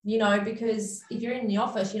 you know, because if you're in the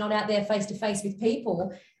office, you're not out there face to face with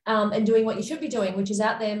people and doing what you should be doing, which is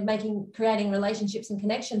out there creating relationships and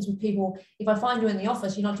connections with people. If I find you in the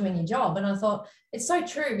office, you're not doing your job. And I thought it's so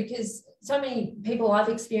true, because so many people I've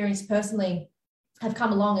experienced personally have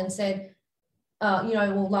come along and said, you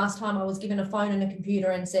know, well, last time I was given a phone and a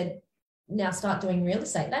computer and said, now start doing real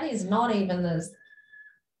estate. That is not even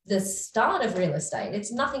the start of real estate.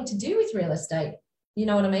 It's nothing to do with real estate. You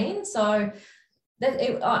know what I mean? So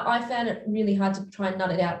I found it really hard to try and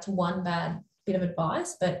nut it out to one bad bit of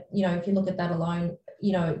advice. But, you know, if you look at that alone,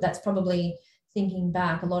 you know, that's probably, thinking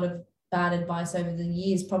back, a lot of bad advice over the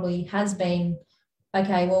years probably has been,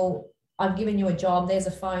 okay, well, I've given you a job, there's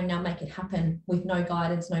a phone, now make it happen, with no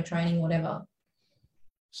guidance, no training, whatever.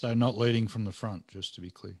 So not leading from the front, just to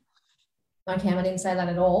be clear. Okay, I didn't say that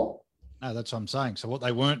at all. No, that's what I'm saying. So what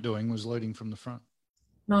they weren't doing was leading from the front.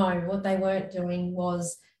 No, what they weren't doing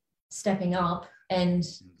was stepping up and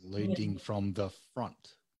leading from the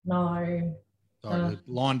front. No. Sorry, the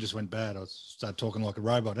line just went bad. I started talking like a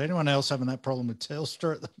robot. Anyone else having that problem with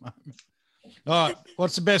Telstra at the moment? All right.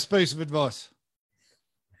 What's the best piece of advice?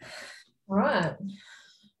 All right.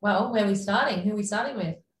 Well, where are we starting? Who are we starting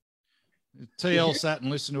with? TL sat and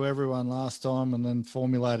listened to everyone last time and then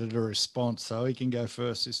formulated a response, so he can go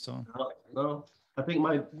first this time. No, I think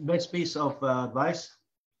my best piece of advice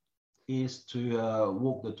is to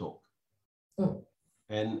walk the talk.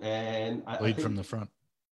 And I lead think, from the front.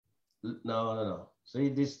 No.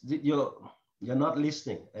 See, you're not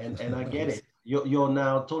listening, and I get it. You're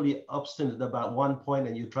now totally obstinate about one point,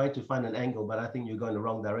 and you try to find an angle, but I think you're going the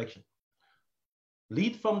wrong direction.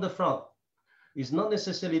 Lead from the front is not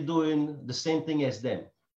necessarily doing the same thing as them.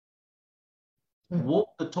 Walk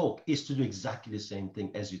the talk is to do exactly the same thing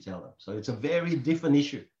as you tell them. So it's a very different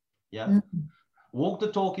issue. Yeah. Walk the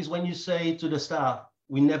talk is when you say to the staff,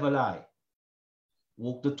 we never lie.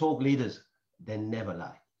 Walk the talk leaders, they never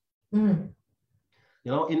lie. You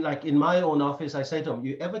know, in my own office, I say to them,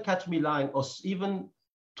 you ever catch me lying or even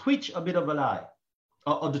twitch a bit of a lie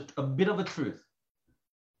or a bit of a truth,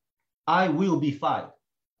 I will be fired.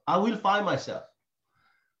 I will fire myself.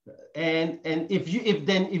 And if you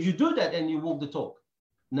do that and you walk the talk.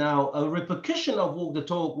 Now, a repercussion of walk the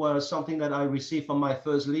talk was something that I received from my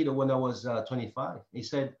first leader when I was 25. He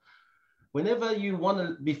said, whenever you want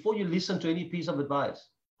to, before you listen to any piece of advice,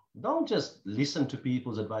 don't just listen to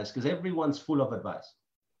people's advice, because everyone's full of advice.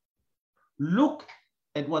 Look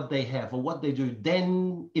at what they have or what they do.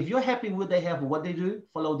 Then if you're happy with what they have or what they do,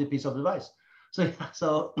 follow the piece of advice.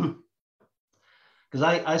 So because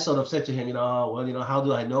I sort of said to him, how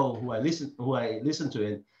do I know who I listen to?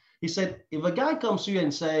 And he said, if a guy comes to you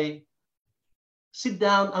and say, sit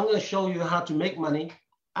down, I'm going to show you how to make money,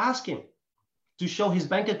 ask him to show his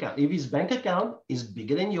bank account. If his bank account is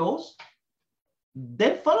bigger than yours,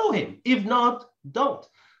 then follow him. If not, don't.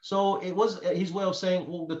 So it was his way of saying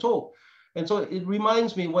walk the talk. And so it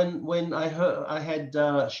reminds me when I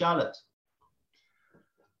had Charlotte,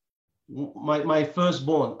 my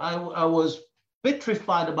firstborn, I was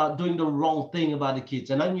petrified about doing the wrong thing about the kids.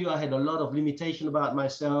 And I knew I had a lot of limitation about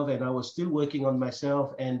myself, and I was still working on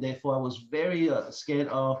myself. And therefore I was very scared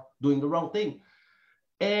of doing the wrong thing.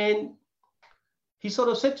 And he sort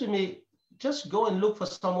of said to me, just go and look for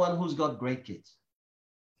someone who's got great kids.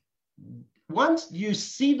 Once you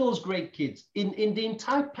see those great kids in the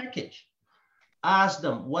entire package, ask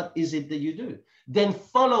them, what is it that you do? Then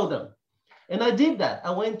follow them. And I did that. I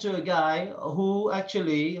went to a guy who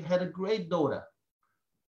actually had a great daughter.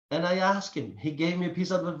 And I asked him, he gave me a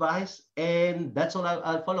piece of advice, and that's what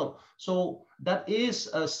I follow. So that is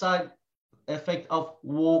a side effect of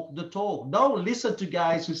walk the talk. Don't listen to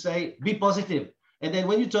guys who say, be positive. And then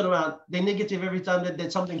when you turn around, they're negative every time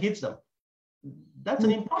that something hits them. That's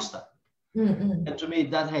an imposter. And to me,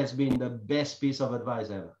 that has been the best piece of advice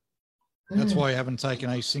ever. That's why you haven't taken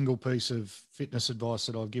a single piece of fitness advice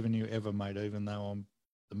that I've given you ever, mate, even though I'm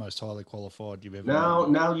the most highly qualified you've ever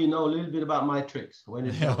known. Now you know a little bit about my tricks.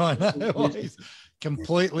 I know. He's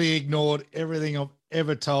completely ignored everything I've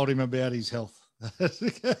ever told him about his health.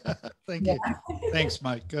 Thank you. Thanks,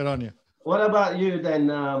 mate. Good on you. What about you then,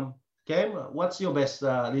 Cam? What's your best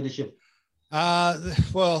leadership?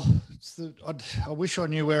 Well, I wish I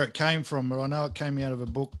knew where it came from, but I know it came out of a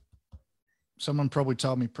book. Someone probably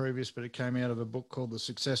told me previous, but it came out of a book called The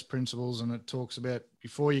Success Principles, and it talks about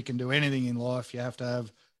before you can do anything in life, you have to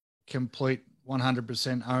have complete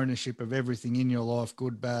 100% ownership of everything in your life,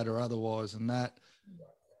 good, bad, or otherwise. And that,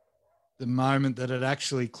 the moment that it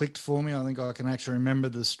actually clicked for me, I think I can actually remember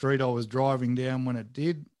the street I was driving down when it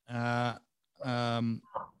did,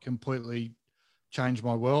 completely changed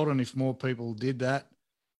my world. And if more people did that,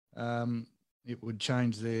 it would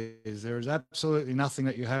change theirs. There is absolutely nothing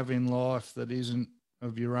that you have in life that isn't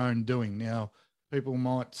of your own doing. Now, people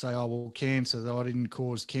might say, "Oh, well, cancer, though I didn't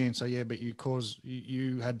cause cancer." Yeah, but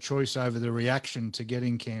you had choice over the reaction to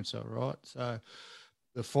getting cancer, right? So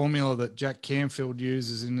the formula that Jack Canfield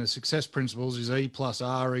uses in the success principles is E plus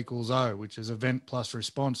R equals O, which is event plus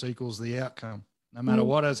response equals the outcome. No matter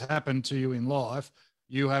what has happened to you in life,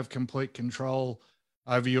 you have complete control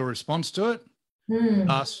over your response to it.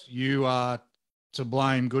 Thus, you are to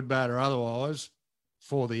blame, good, bad, or otherwise,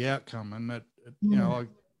 for the outcome. And that, you know,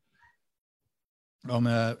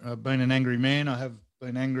 I've been an angry man. I have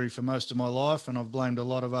been angry for most of my life, and I've blamed a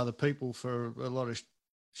lot of other people for a lot of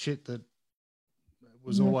shit that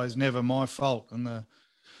was always never my fault. And the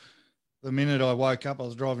minute I woke up, I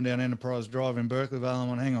was driving down Enterprise Drive in Berkeleyville, and I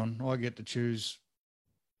went, hang on, I get to choose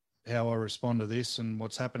how I respond to this, and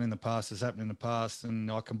what's happened in the past has happened in the past,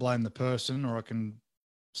 and I can blame the person, or I can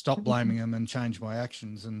stop blaming them and change my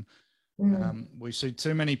actions. And we see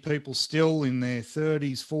too many people still in their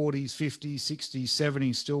 30s, 40s, 50s, 60s,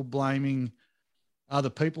 70s, still blaming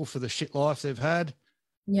other people for the shit life they've had.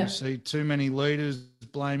 We see too many leaders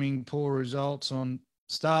blaming poor results on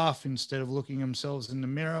staff instead of looking themselves in the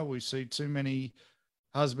mirror. We see too many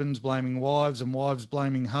husbands blaming wives and wives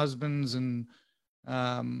blaming husbands, and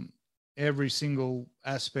every single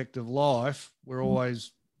aspect of life, we're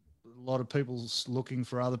always, a lot of people's looking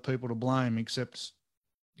for other people to blame, except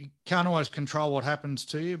you can't always control what happens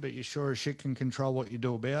to you, but you sure as shit can control what you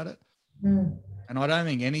do about it. And I don't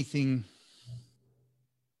think anything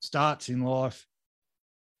starts in life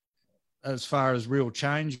as far as real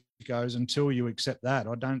change goes until you accept that.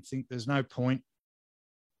 I don't think there's no point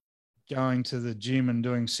going to the gym and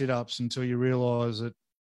doing sit-ups until you realise that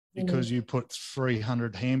because you put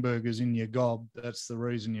 300 hamburgers in your gob, that's the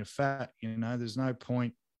reason you're fat. You know, there's no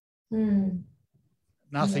point.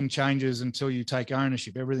 Nothing changes until you take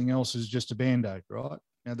ownership. Everything else is just a Band-Aid, right?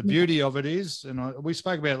 Now, the beauty of it is, and we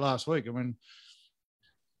spoke about it last week, I mean,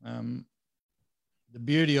 the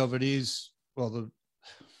beauty of it is, well,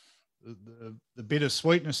 the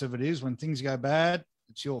bittersweetness of it is when things go bad,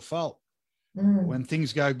 it's your fault. When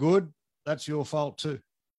things go good, that's your fault too.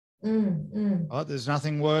 Right? There's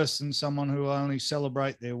nothing worse than someone who only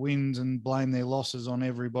celebrate their wins and blame their losses on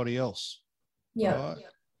everybody else. Right?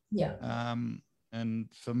 And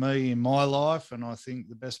for me in my life, and I think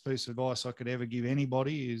the best piece of advice I could ever give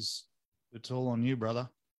anybody is, it's all on you, brother.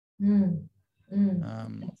 That's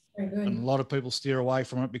very good. And a lot of people steer away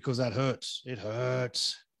from it because that hurts. It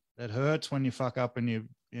hurts. It hurts when you fuck up and you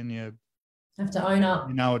have to own up.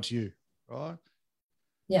 You know it's you, right?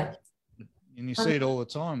 Yeah. And you see it all the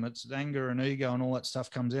time. It's anger and ego and all that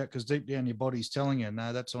stuff comes out because deep down your body's telling you,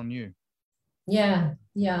 no, that's on you. Yeah.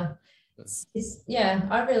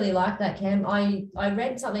 I really like that, Cam. I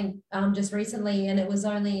read something just recently, and it was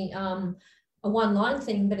only a one-line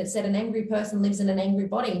thing, but it said an angry person lives in an angry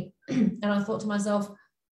body. And I thought to myself,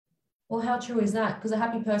 well, how true is that? Because a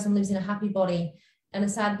happy person lives in a happy body, and a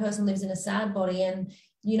sad person lives in a sad body. And,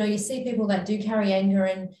 you know, you see people that do carry anger,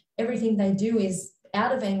 and everything they do is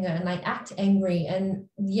out of anger, and they act angry, and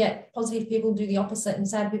yet positive people do the opposite and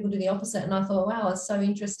sad people do the opposite. And I thought, wow, it's so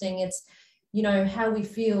interesting. It's, you know, how we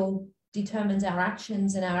feel determines our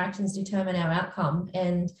actions, and our actions determine our outcome.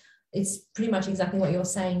 And it's pretty much exactly what you're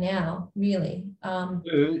saying now, really.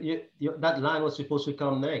 That line was supposed to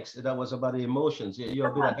come next. That was about the emotions. You're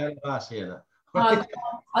a bit ahead of us here now. Right?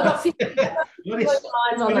 I got 50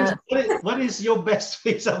 lines on that. What is your best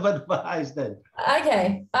piece of advice then?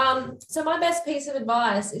 Okay. So my best piece of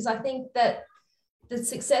advice is, I think that the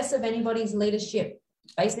success of anybody's leadership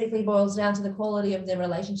basically boils down to the quality of the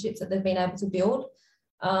relationships that they've been able to build.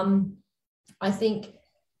 I think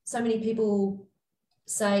so many people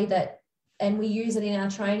say that, and we use it in our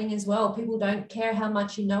training as well, people don't care how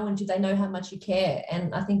much you know, and do they know how much you care?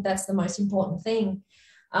 And I think that's the most important thing.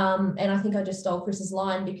 And I think I just stole Chris's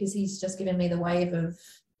line because he's just given me the wave of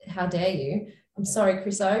how dare you. I'm sorry,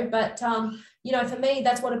 Chriso. But, you know, for me,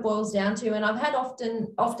 that's what it boils down to. And I've had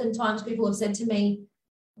oftentimes people have said to me,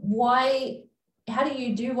 how do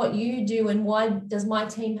you do what you do? And why does my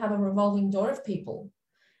team have a revolving door of people?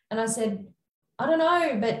 And I said, I don't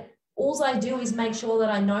know, but all I do is make sure that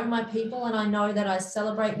I know my people, and I know that I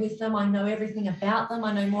celebrate with them. I know everything about them.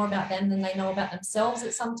 I know more about them than they know about themselves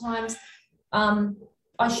at sometimes.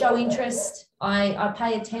 I show interest. I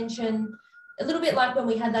pay attention. A little bit like when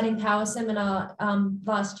we had that Empower seminar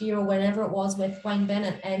last year or whenever it was with Wayne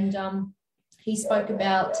Bennett, and he spoke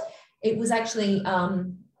about, it was actually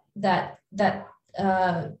that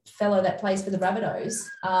fellow that plays for the Rabbitohs,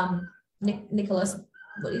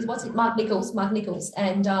 Mark Nichols,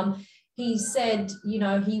 and he said, you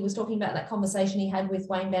know, he was talking about that conversation he had with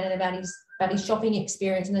Wayne Bennett about his shopping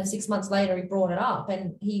experience, and then 6 months later he brought it up,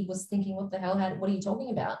 and he was thinking, what the hell, what are you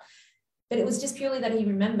talking about? But it was just purely that he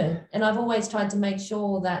remembered. And I've always tried to make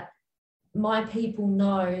sure that my people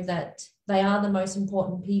know that they are the most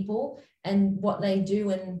important people, and what they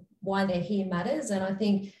do and why they're here matters. And I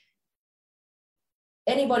think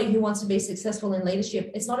anybody who wants to be successful in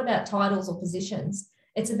leadership, it's not about titles or positions.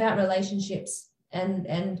 It's about relationships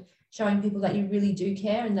and showing people that you really do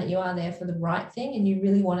care and that you are there for the right thing, and you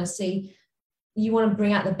really want to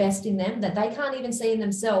bring out the best in them that they can't even see in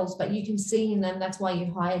themselves, but you can see in them. That's why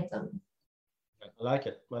you hired them. I like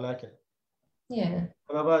it. Yeah.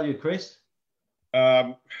 What about you, Chris?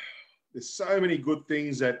 There's so many good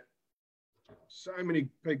things so many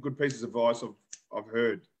good pieces of advice I've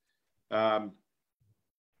heard.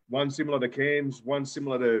 One similar to Cam's, one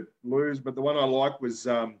similar to Lou's, but the one I like was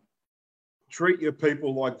treat your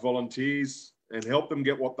people like volunteers and help them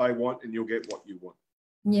get what they want, and you'll get what you want.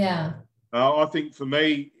 Yeah. I think for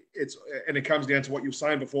me, it comes down to what you were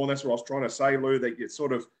saying before, and that's what I was trying to say, Lou, that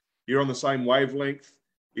you're on the same wavelength,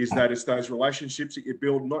 is that it's those relationships that you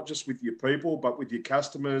build, not just with your people, but with your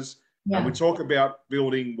customers. Yeah. And we talk about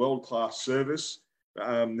building world-class service.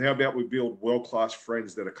 How about we build world-class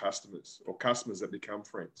friends that are customers, or customers that become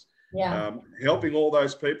friends? Yeah. Helping all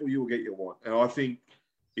those people, you will get your want. And I think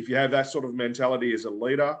if you have that sort of mentality as a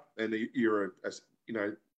leader, and you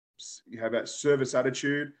have that service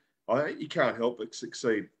attitude, I think you can't help but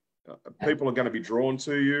succeed. People are going to be drawn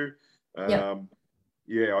to you.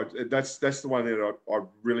 That's the one that I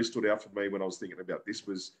really stood out for me when I was thinking about this,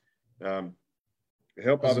 was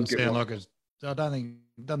help others get one. It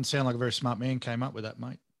doesn't sound like a very smart man came up with that,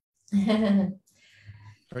 mate.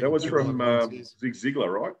 That was from Zig Ziglar,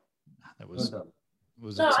 right? That was a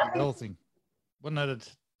TL thing. Wasn't that a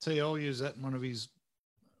TL used that in one of his?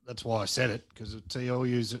 That's why I said it, because TL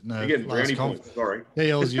used it in a last conference. Sorry,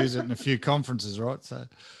 TL's used it in a few conferences, right? So,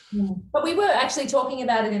 but we were actually talking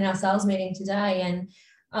about it in our sales meeting today, and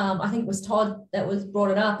I think it was Todd that brought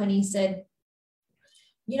it up, and he said,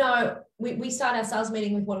 you know, we start our sales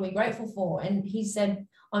meeting with what are we grateful for, and he said,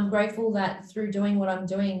 I'm grateful that through doing what I'm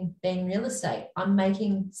doing, being real estate, I'm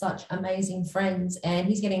making such amazing friends. And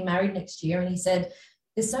he's getting married next year, and he said,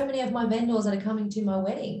 there's so many of my vendors that are coming to my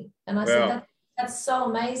wedding, and I said, that's so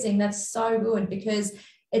amazing. That's so good, because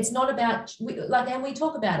it's not about and we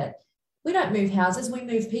talk about it. We don't move houses, we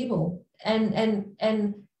move people. And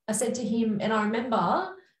I said to him, and I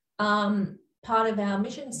remember part of our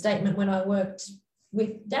mission statement when I worked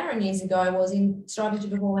with Darren years ago was, in striving to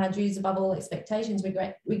perform our duties above all expectations,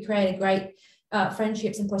 we created great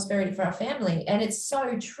friendships and prosperity for our family. And it's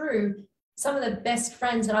so true. Some of the best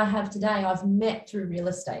friends that I have today, I've met through real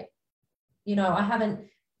estate. You know,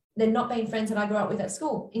 they're not being friends that I grew up with at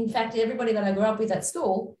school. In fact, everybody that I grew up with at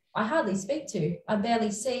school, I hardly speak to. I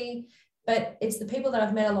barely see, but it's the people that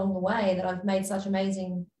I've met along the way that I've made such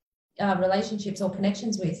amazing relationships or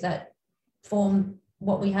connections with that form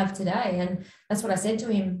what we have today. And that's what I said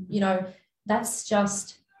to him, you know, that's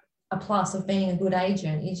just a plus of being a good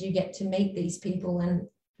agent, is you get to meet these people and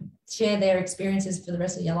share their experiences for the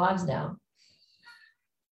rest of your lives now.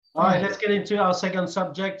 All right, let's get into our second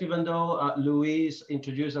subject, even though Louise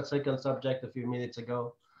introduced our second subject a few minutes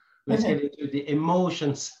ago. Let's get into the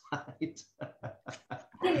emotion side. I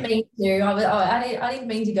didn't mean to. I didn't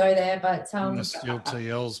mean to go there, but I'm going to steal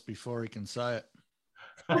TL's before he can say it.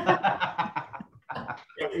 The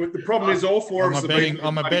problem is all four of us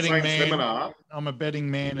I'm a betting man. Seminar. I'm a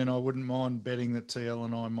betting man, and I wouldn't mind betting that TL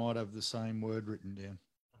and I might have the same word written down.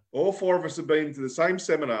 All four of us have been to the same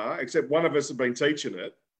seminar, except one of us have been teaching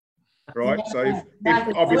it. Right, so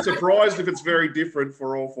I'll be surprised if it's very different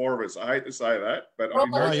for all four of us. I hate to say that, but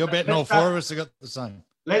no, you're betting all four of us have got the same.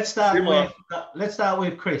 Let's start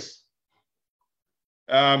with Chris.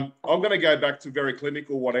 I'm going to go back to very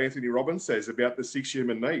clinical what Anthony Robbins says about the 6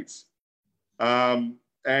 human needs, and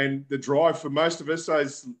the drive for most of us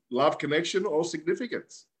is love, connection, or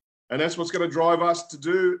significance, and that's what's going to drive us to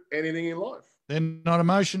do anything in life. They're not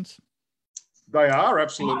emotions. They are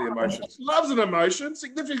absolutely emotions. Love's an emotion.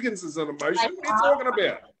 Significance is an emotion. What are you talking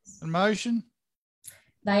about? Emotion?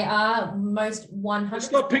 They are most 100%.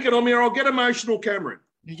 Stop picking on me or I'll get emotional, Cameron.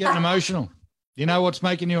 You're getting emotional. You know what's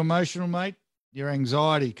making you emotional, mate? Your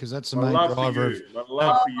anxiety, because that's the main driver of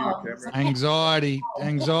love for you, Cameron.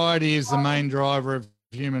 Anxiety is the main driver of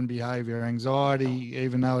human behavior. Anxiety,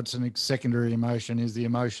 even though it's a secondary emotion, is the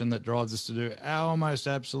emotion that drives us to do almost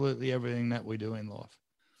absolutely everything that we do in life.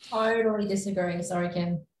 Totally disagree. Sorry,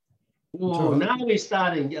 Ken. Whoa, now we're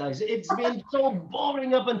starting, guys. It's been so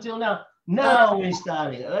boring up until now. Now we're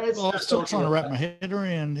starting. I'm still trying to wrap my head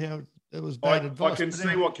around how it was bad advice. I can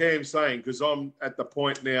see what Cam's saying because I'm at the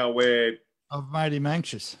point now where I've made him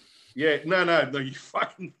anxious. Yeah, no, you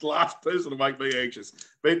fucking last person to make me anxious.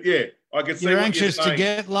 But yeah, I can see you're what anxious you're saying. to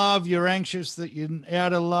get love. You're anxious that you're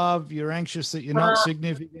out of love. You're anxious that you're not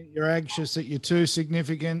significant. You're anxious that you're too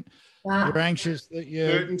significant. You're anxious that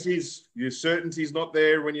your certainty's not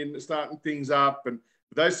there when you're starting things up. And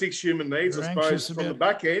those 6 human needs, I suppose, from the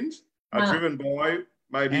back end are driven by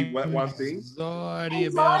maybe one thing. Anxiety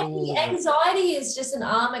is just an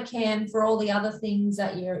armor cam for all the other things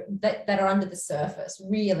that that are under the surface,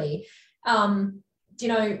 really. You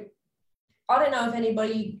know, I don't know if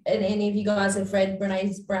any of you guys have read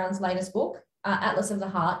Brené Brown's latest book, Atlas of the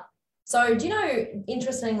Heart. So do you know,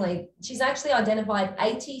 interestingly, she's actually identified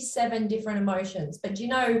 87 different emotions, but do you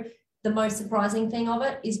know the most surprising thing of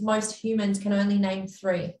it is most humans can only name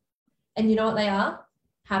 3. And you know what they are?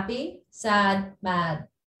 Happy, sad, mad.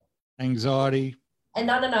 Anxiety. And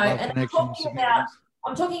no. And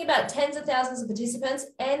I'm talking about tens of thousands of participants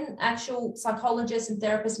and actual psychologists and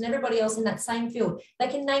therapists and everybody else in that same field. They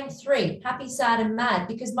can name 3, happy, sad, and mad,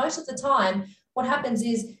 because most of the time what happens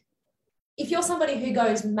is if you're somebody who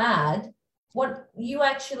goes mad, what you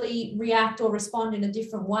actually react or respond in a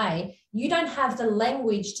different way. You don't have the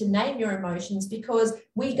language to name your emotions because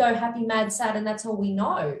we go happy, mad, sad, and that's all we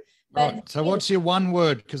know. But right. So what's your one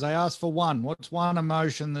word? Because I asked for one. What's one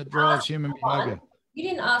emotion that drives human behavior? You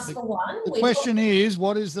didn't ask for one. The question is,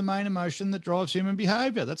 what is the main emotion that drives human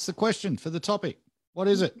behavior? That's the question for the topic. What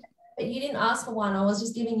is it? But you didn't ask for one. I was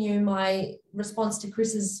just giving you my response to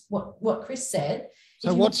what Chris said.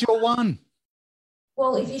 So what's your one?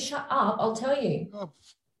 Well, if you shut up, I'll tell you. Oh,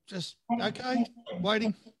 okay.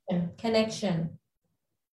 Waiting. Connection.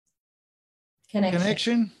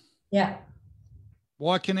 Connection? Yeah.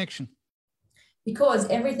 Why connection? Because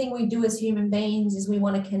everything we do as human beings is we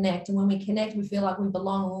want to connect. And when we connect, we feel like we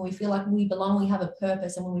belong. And when we feel like we belong, we have a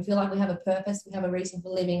purpose. And when we feel like we have a purpose, we have a reason for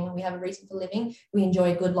living. And when we have a reason for living, we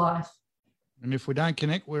enjoy a good life. And if we don't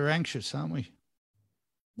connect, we're anxious, aren't we?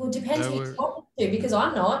 Well, it depends who you're talking to, because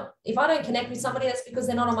I'm not. If I don't connect with somebody, that's because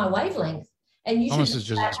they're not on my wavelength. And you Thomas has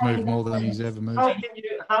just moved more than he's ever moved.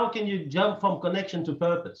 How can you jump from connection to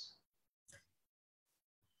purpose?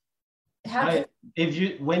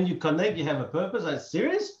 When you connect, you have a purpose? Are you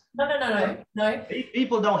serious? No.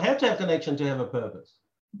 People don't have to have connection to have a purpose.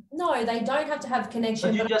 No, they don't have to have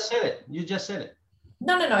connection. But you just said it.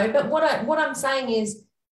 No. But what I'm saying is,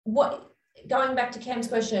 going back to Cam's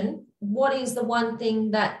question, what is the one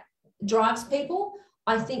thing that drives people?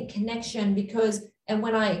 I think connection, because, and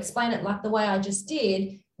when I explain it like the way I just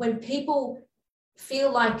did, when people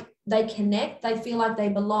feel like they connect, they feel like they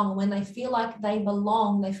belong. When they feel like they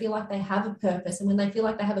belong, they feel like they have a purpose. And when they feel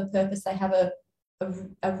like they have a purpose, they have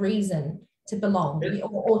a reason to belong.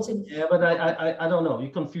 Yeah, but I don't know. You're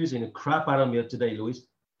confusing the crap out of me today, Luis.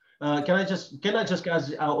 Can I just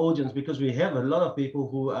ask our audience, because we have a lot of people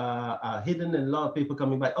who are hidden and a lot of people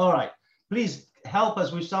coming by. All right, please help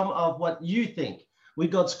us with some of what you think. We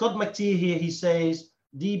got Scott McTee here. He says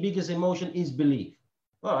the biggest emotion is belief.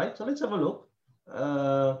 All right, so let's have a look.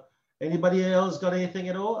 Anybody else got anything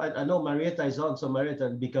at all? I know Marietta is on, so Marietta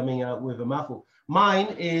is becoming with a mouthful.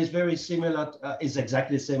 Mine is very similar, is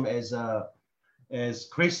exactly the same as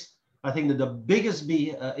Chris. I think that the biggest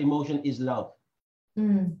emotion is love.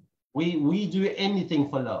 Mm. We do anything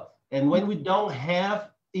for love. And when we don't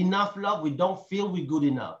have enough love, we don't feel we're good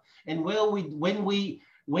enough. And when we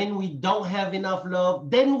don't have enough love,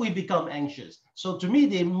 then we become anxious. So to me,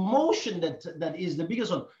 the emotion that is the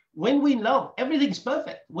biggest one. When we love, everything's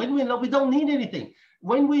perfect. When we love, we don't need anything.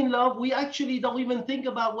 When we love, we actually don't even think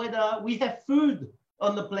about whether we have food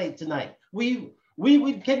on the plate tonight. We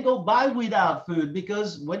can go by without food,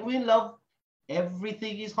 because when we love,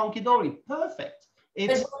 everything is hunky-dory, perfect.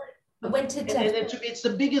 It's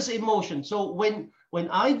the biggest emotion. So when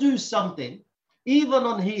I do something, even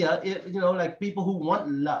on here, like people who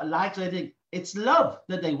want likes, I think it's love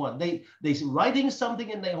that they want. They're writing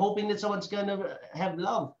something and they're hoping that someone's going to have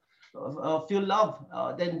love, feel love.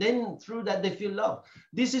 Then through that, they feel love.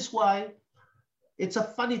 This is why it's a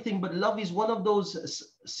funny thing, but love is one of those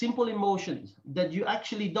simple emotions that you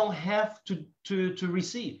actually don't have to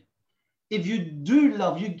receive. If you do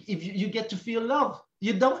love, if you get to feel love,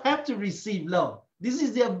 you don't have to receive love. This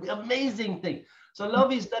is the amazing thing. So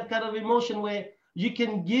love is that kind of emotion where you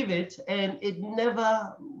can give it and it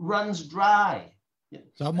never runs dry.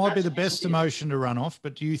 So it might be the best emotion to run off,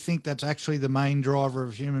 but do you think that's actually the main driver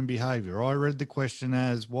of human behavior? I read the question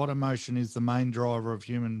as, what emotion is the main driver of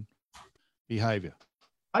human behavior?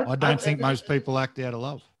 I don't think most people act out of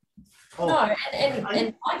love. No,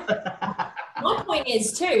 my point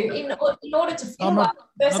is too, in order to feel I'm love,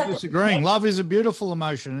 not disagreeing. Love is a beautiful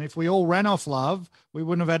emotion. And if we all ran off love, we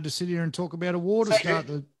wouldn't have had to sit here and talk about a war to start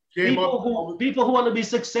the... People who want to be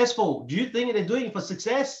successful, do you think they're doing it for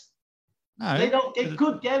success? No. They don't. They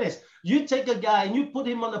could get it. You take a guy and you put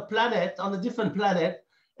him on a different planet,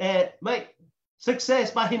 and make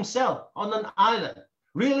success by himself on an island.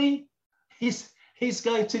 Really? He's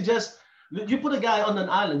going to just... You put a guy on an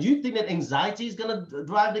island. You think that anxiety is going to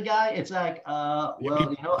drive the guy? It's like,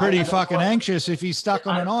 pretty fucking anxious if he's stuck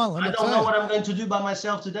on an island. I don't know what I'm going to do by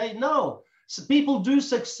myself today. No, so people do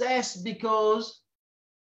success because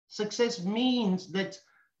success means that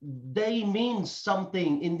they mean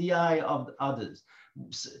something in the eye of others.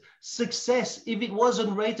 Success, if it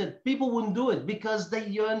wasn't rated, people wouldn't do it because they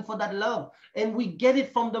yearn for that love. And we get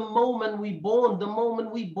it from the moment we born. The moment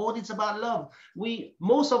we born, it's about love.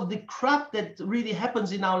 Most of the crap that really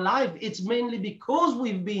happens in our life, it's mainly because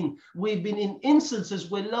we've been in instances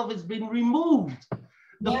where love has been removed.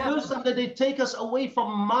 The first time that they take us away from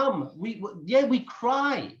mom, we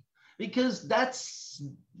cry because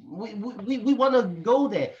we want to go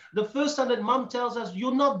there. The first time that mom tells us,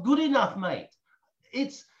 you're not good enough, mate.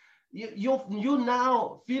 It's you're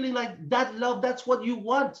now feeling like that love, that's what you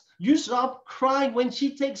want. You stop crying when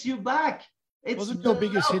she takes you back. Wasn't your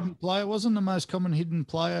biggest hidden player, wasn't the most common hidden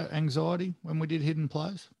player anxiety when we did hidden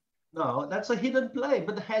plays? No, that's a hidden play,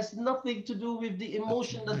 but it has nothing to do with the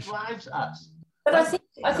emotion that drives us. But I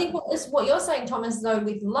think what you're saying, Thomas, though,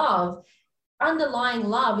 with love, underlying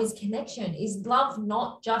love is connection. Is love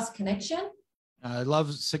not just connection?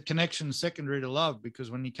 Love's connection secondary to love, because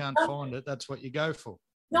when you can't find it, that's what you go for.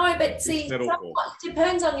 No, but see, it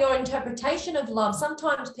depends on your interpretation of love.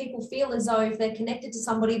 Sometimes people feel as though if they're connected to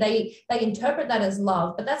somebody, they interpret that as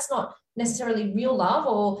love, but that's not necessarily real love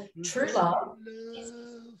or true love.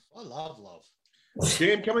 I love love.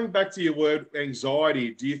 Dan, coming back to your word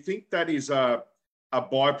anxiety, do you think that is a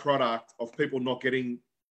byproduct of people not getting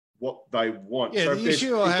what they want? Yeah, so the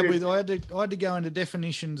issue I had to go into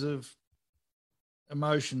definitions of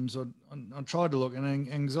emotions. I tried to look, and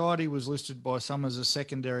anxiety was listed by some as a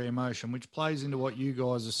secondary emotion, which plays into what you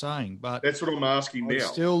guys are saying. But that's what I'm asking now.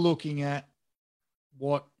 Still looking at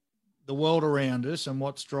what the world around us and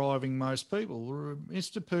what's driving most people.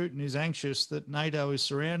 Mr. Putin is anxious that NATO is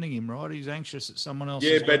surrounding him, right? He's anxious that someone else.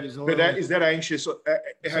 Yeah, but is that anxious?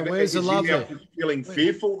 Where's the love? Feeling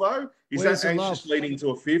fearful though? Is that anxious leading to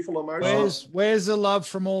a fearful emotion? Where's the love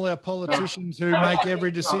from all our politicians who make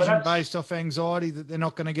every decision based off anxiety that they're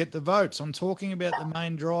not going to get the votes? I'm talking about the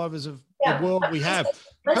main drivers of the world we have.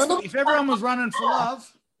 If everyone was running for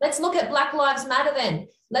love. Let's look at Black Lives Matter then.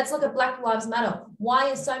 Let's look at Black Lives Matter. Why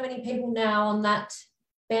are so many people now on that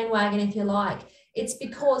bandwagon, if you like? It's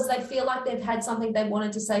because they feel like they've had something they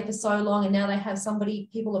wanted to say for so long, and now they have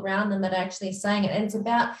people around them that are actually saying it. And it's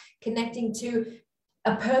about connecting to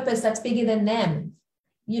a purpose that's bigger than them.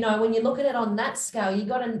 You know, when you look at it on that scale, you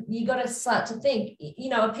gotta start to think, you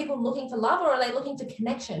know, are people looking for love, or are they looking for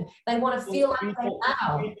connection? They want to feel like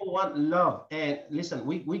people want love. And listen,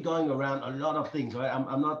 we're going around a lot of things, right?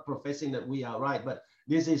 I'm not professing that we are right, but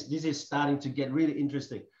this is starting to get really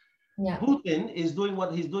interesting. Yeah. Putin is doing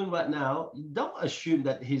what he's doing right now. Don't assume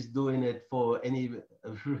that he's doing it for any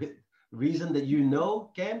reason that you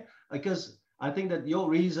know, Cam, because I think that your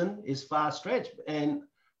reason is far stretched, and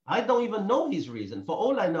I don't even know his reason. For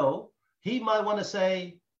all I know, he might want to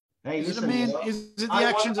say, hey, listen, is it the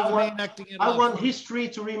actions of the man acting in love? I want history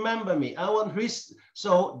to remember me. I want history.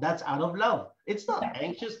 So that's out of love. It's not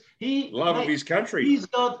anxious. Love of his country. He's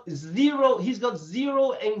got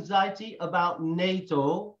zero anxiety about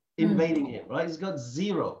NATO invading him, right? He's got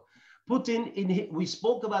zero. Putin, we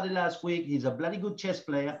spoke about it last week. He's a bloody good chess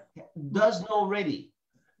player. Does know already.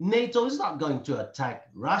 NATO is not going to attack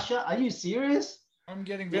Russia. Are you serious? I'm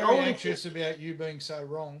getting very anxious about you being so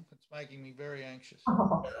wrong. It's making me very anxious.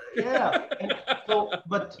 Yeah.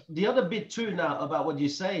 But the other bit too now about what you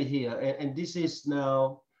say here, and this is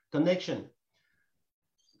now connection.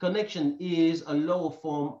 Connection is a lower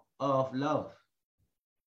form of love.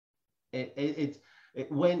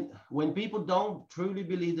 When people don't truly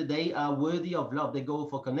believe that they are worthy of love, they go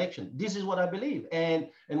for connection. This is what I believe. And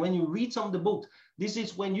when you read some of the books, this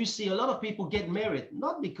is when you see a lot of people get married,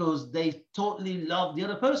 not because they totally love the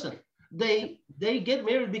other person. They get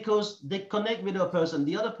married because they connect with the person.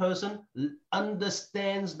 The other person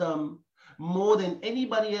understands them more than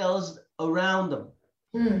anybody else around them.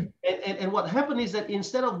 And what happened is that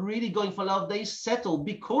instead of really going for love, they settle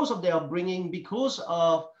because of their upbringing, because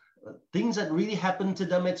of things that really happened to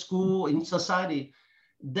them at school, in society.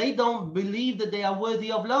 They don't believe that they are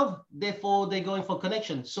worthy of love. Therefore, they're going for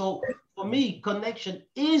connection. So for me, connection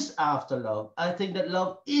is after love. I think that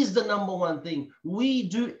love is the number one thing. We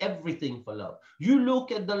do everything for love. You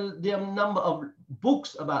look at the number of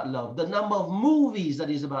books about love, the number of movies that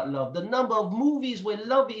is about love, the number of movies where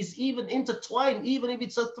love is even intertwined, even if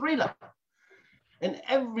it's a thriller. And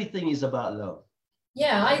everything is about love.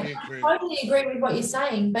 Yeah, I totally agree with what you're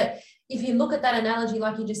saying. But if you look at that analogy,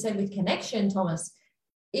 like you just said with connection, Thomas,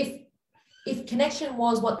 if connection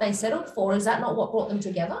was what they settled for, is that not what brought them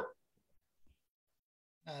together?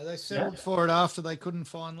 No, they settled for it after they couldn't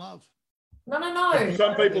find love. No.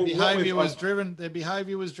 Some people their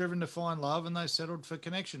behavior was driven to find love, and they settled for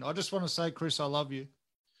connection. I just want to say, Chris, I love you.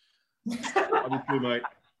 I do too, mate.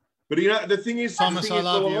 But you know, the thing is, Thomas, I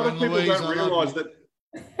love you. A lot of people don't realise that.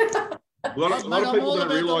 A lot of people don't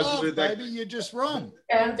realise that. Baby, you're just wrong.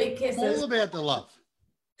 And big kisses. All about the love.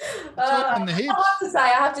 I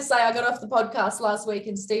have to say, I got off the podcast last week,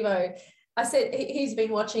 and Steve-O, I said he's been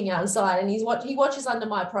watching outside, and he watches under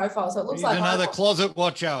my profile, so it looks like another closet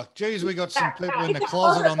watcher. Geez, we got some people in the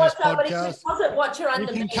closet on this podcast. Closet watcher you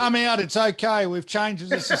can come out. It's okay. We've changed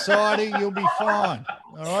as a society. You'll be fine.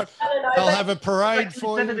 All right. They'll have a parade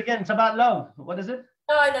for you. Said it again. It's about love. What is it?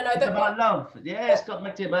 No. It's about love. Yeah, Scott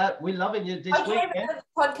McTier, we're loving you this week. I came to the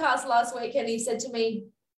podcast last week, and he said to me,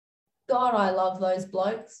 God, I love those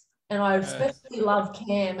blokes, and I especially love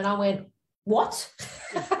Cam. And I went, what?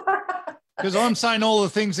 Because I'm saying all the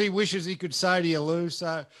things he wishes he could say to you, Lou.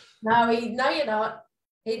 So no, you're not.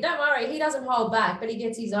 Don't worry, he doesn't hold back, but he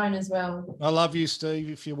gets his own as well. I love you, Steve.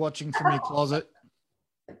 If you're watching from your closet,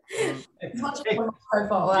 watching from my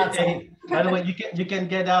profile. By the way, you can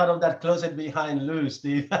get out of that closet behind Lou,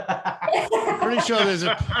 Steve. Pretty sure there's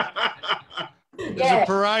a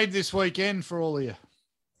parade this weekend for all of you,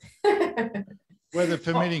 weather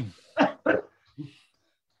permitting.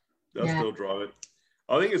 They'll still drive it.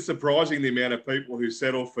 I think it's surprising the amount of people who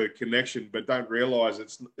settle for connection but don't realise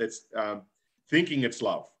it's thinking it's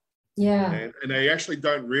love. Yeah. And they actually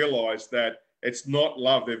don't realise that it's not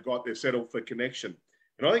love they've settled for connection.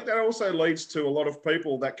 And I think that also leads to a lot of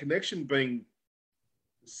people, that connection being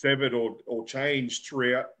severed or changed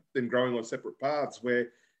throughout and growing on separate paths, where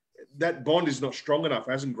that bond is not strong enough,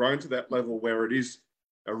 hasn't grown to that level where it is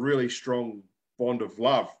a really strong bond of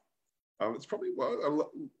love. It's probably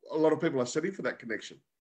a lot of people are setting for that connection.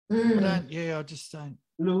 I just don't.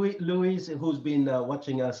 Louise, who's been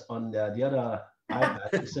watching us on the other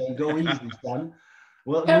iPad, is saying, go easy, son.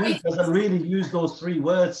 Well, Louise doesn't really use those 3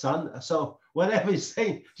 words, son. So whatever he's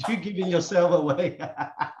saying, you're giving yourself away.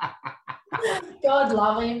 God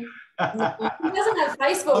love him. He doesn't have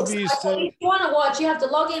Facebook. So if you want to watch, you have to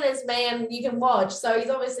log in as me and you can watch. So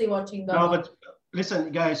he's obviously watching. No, but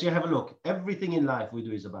listen, guys, you have a look. Everything in life we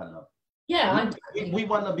do is about love. Yeah, we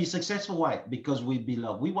want to be successful. Why? Because we be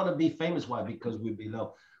loved. We want to be famous. Why? Because we be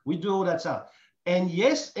loved. We do all that stuff. And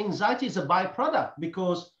yes, anxiety is a byproduct,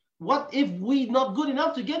 because what if we're not good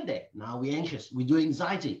enough to get there? Now we're anxious. We do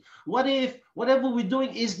anxiety. What if whatever we're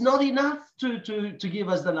doing is not enough to give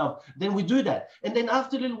us the love? Then we do that. And then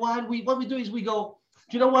after a little while, what we do is we go,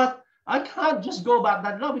 do you know what? I can't just go about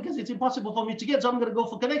that love because it's impossible for me to get. So I'm going to go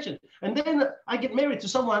for connection. And then I get married to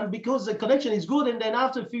someone because the connection is good. And then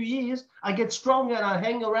after a few years, I get stronger and I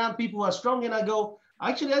hang around people who are strong. And I go,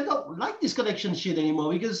 actually, I don't like this connection shit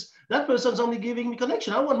anymore because that person's only giving me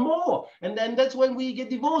connection. I want more. And then that's when we get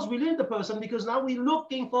divorced. We leave the person because now we're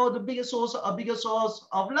looking for a bigger source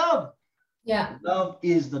of love. Yeah. Love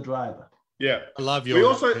is the driver. Yeah. I love you. We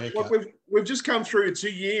also, we've just come through 2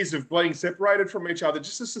 years of being separated from each other,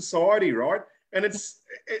 just as society, right? And it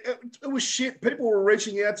was shit. People were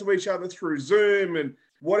reaching out to each other through Zoom and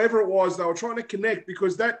whatever it was. They were trying to connect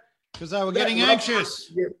because they were getting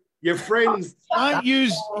anxious. Your friends. You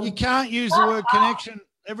can't use the word connection.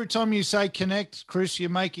 Every time you say connect, Chris, you're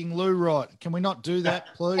making Lou right. Can we not do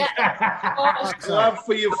that, please? Love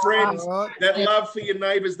for your friends, that love for your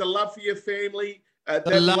neighbours, the love for your family.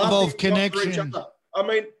 The love of connection. I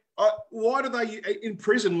mean, why do they in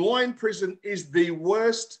prison? Why in prison is the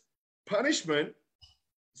worst punishment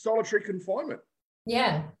solitary confinement?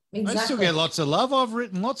 Yeah, exactly. I still get lots of love. I've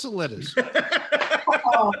written lots of letters. That's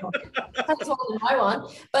all I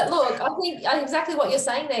want. But look, I think exactly what you're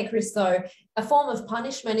saying there, Chris, though, a form of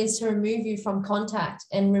punishment is to remove you from contact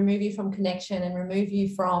and remove you from connection and remove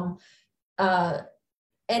you from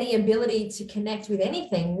any ability to connect with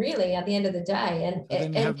anything, really, at the end of the day. And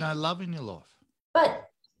then you have no love in your life. But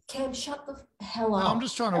Cam, shut the hell up. No, I'm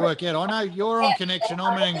just trying to work out. I know you're on connection.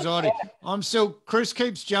 I'm in anxiety. I'm still, Chris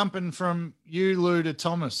keeps jumping from you, Lou, to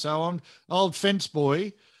Thomas. So I'm old fence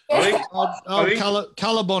boy.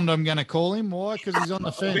 Colour bond, I'm going to call him. Why? Because he's on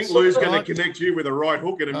the fence. I think Lou's going to connect you with a right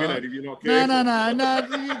hook in a minute if you're not careful.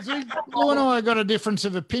 No. Lou and I got a difference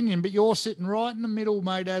of opinion, but you're sitting right in the middle,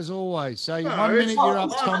 mate, as always. So 1 minute you're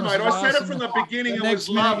up, Thomas. Mate, I said it from the beginning. The next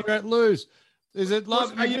minute you're at Lou's. Is it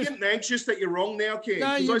love? Are you getting anxious that you're wrong now, Ken?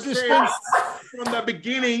 No, you just said from the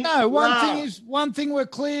beginning. No, one thing we're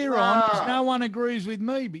clear on is no one agrees with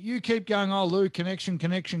me, but you keep going, oh, Lou, connection,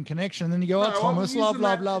 and then you go, Thomas, love.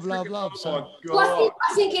 So. Well,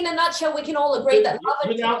 I think in a nutshell, we can all agree that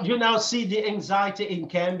love you now see the anxiety in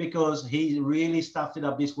Cam because he really stuffed it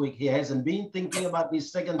up this week. He hasn't been thinking about this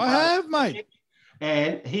second part. I have, mate.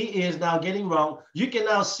 And he is now getting wrong. You can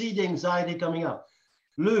now see the anxiety coming up.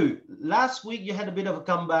 Lou, last week you had a bit of a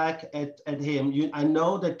comeback at him. I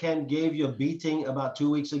know that Cam gave you a beating about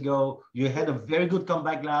 2 weeks ago. You had a very good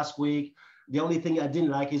comeback last week. The only thing I didn't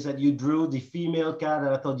like is that you drew the female card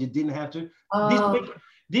and I thought you didn't have to.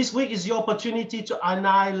 This week is your opportunity to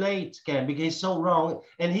annihilate Cam because he's so wrong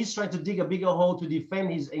and he's trying to dig a bigger hole to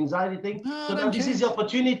defend his anxiety thing. So now this is the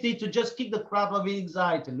opportunity to just kick the crap out of his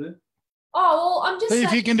anxiety, Lou. Oh, well, I'm just See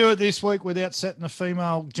if you can do it this week without setting the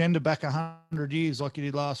female gender back 100 years like you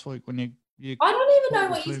did last week when you I don't even know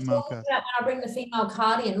what you're talking about when I bring the female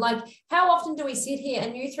card in. Like, how often do we sit here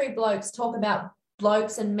and you three blokes talk about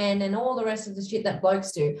blokes and men and all the rest of the shit that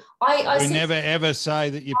blokes do? We never ever say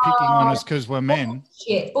that you're picking on us because we're men.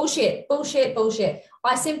 Bullshit.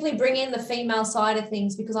 I simply bring in the female side of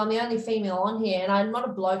things because I'm the only female on here and I'm not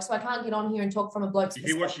a bloke, so I can't get on here and talk from a bloke's perspective.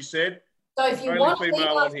 You hear what she said? So if you want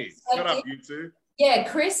female on here, shut up, you two. Yeah,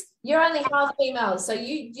 Chris, you're only half female, so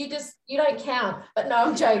you don't count. But no,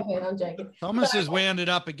 I'm joking. Thomas has wound it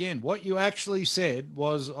up again. What you actually said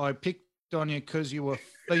was I picked on you because you were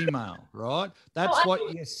female, right? That's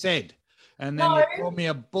what you said. And then you called me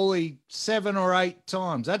a bully 7 or 8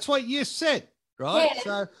 times. That's what you said, right? Yeah,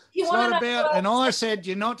 so it's not about, and I said,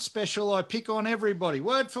 you're not special. I pick on everybody.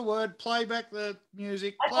 Word for word, play back the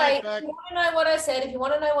music, play it back. If you want to know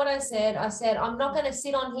what I said, I said, I'm not going to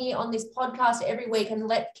sit on here on this podcast every week and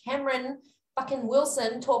let Cameron fucking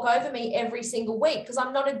Wilson talk over me every single week because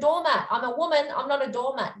I'm not a doormat. I'm a woman. I'm not a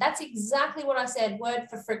doormat. That's exactly what I said, word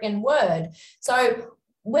for freaking word. So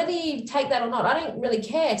whether you take that or not, I don't really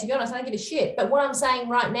care. To be honest, I don't give a shit. But what I'm saying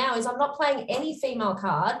right now is I'm not playing any female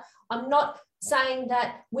card. I'm not saying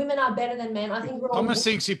that women are better than men. I think we're all... Thomas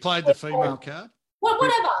thinks he played the female card. Well,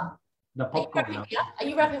 whatever. The popcorn. Are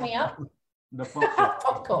you wrapping me up? The popcorn.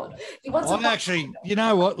 Popcorn. He wants actually, you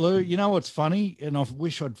know what, Lou? You know what's funny? And I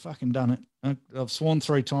wish I'd fucking done it. I've sworn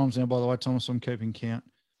 3 times now, by the way, Thomas, I'm keeping count.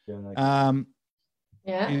 I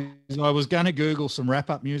was going to Google some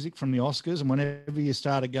wrap-up music from the Oscars, and whenever you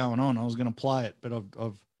started going on, I was going to play it, but I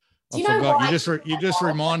forgot. You just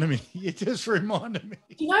reminded me. You just reminded me.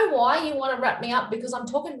 Do you know why you want to wrap me up? Because I'm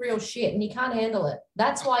talking real shit and you can't handle it.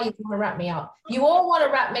 That's why you want to wrap me up. You all want to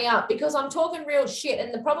wrap me up because I'm talking real shit.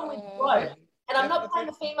 And the problem with bloke, and I'm not playing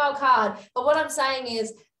the female card, but what I'm saying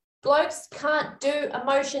is blokes can't do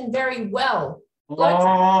emotion very well. Blokes,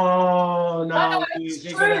 no, it's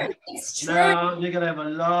true. It's true. No, you're gonna have a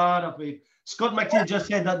lot of it. Scott McTeer just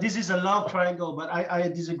said that this is a love triangle, but I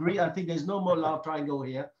disagree. I think there's no more love triangle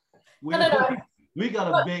here. We got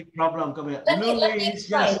a big problem coming up. Let me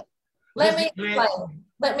explain.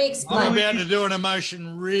 I'm about to do an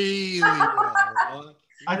emotion really well.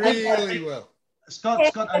 Really well.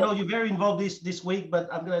 Scott, I know you're very involved this week,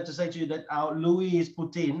 but I'm going to say to you that our Louis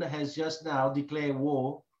Putin has just now declared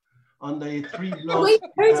war on the 3 blocks.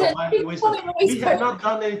 We have not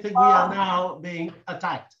done anything. We are now being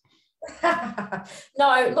attacked.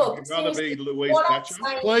 No, look. I'd rather be Louise Thatcher.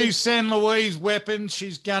 Please send Louise weapons.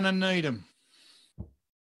 She's going to need them.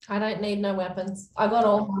 I don't need no weapons. I got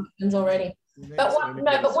all my weapons already. But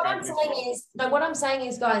what I'm saying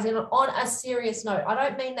is, guys, on a serious note, I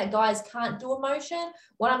don't mean that guys can't do emotion.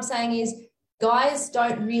 What I'm saying is guys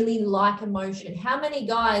don't really like emotion. How many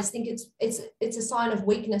guys think it's a sign of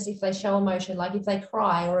weakness if they show emotion, like if they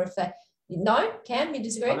cry or if they... No? Cam, you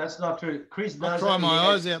disagree? Oh, that's not true. Chris does. I cry my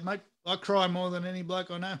eyes out, mate. I cry more than any bloke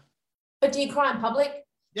I know. But do you cry in public?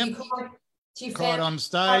 Yep. Do you cried on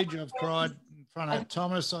stage. I've cried in front of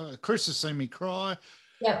Thomas. Chris has seen me cry.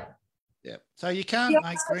 Yep. Yep. So you can't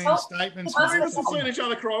make grand statements. We've all seen each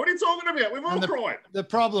other cry. What are you talking about? We've all cried. The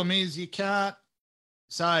problem is you can't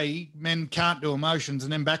say men can't do emotions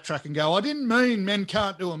and then backtrack and go, I didn't mean men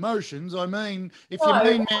can't do emotions. I mean, if you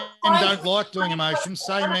mean men don't like doing emotions,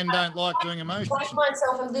 say men don't like doing emotions. I make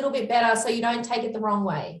myself a little bit better so you don't take it the wrong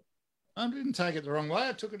way. I didn't take it the wrong way.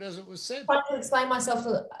 I took it as it was said. I'm trying to explain myself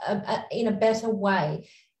in a better way.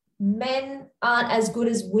 Men aren't as good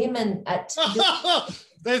as women at...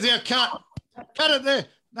 There's our cut. Cut it there.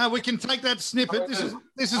 No, we can take that snippet.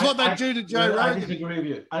 This is what they do to Joe I Rogan. disagree with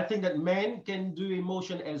you. I think that men can do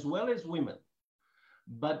emotion as well as women,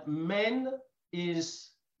 but men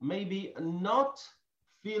is maybe not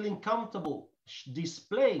feeling comfortable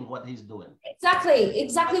displaying what he's doing.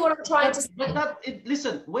 Exactly what I'm trying to say.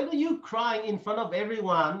 Listen, whether you're crying in front of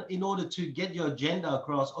everyone in order to get your agenda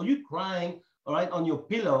across, or you crying, all right, on your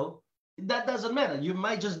pillow, that doesn't matter. You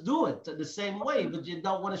might just do it the same way, but you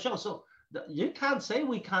don't want to show. So you can't say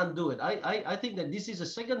we can't do it. I think that this is the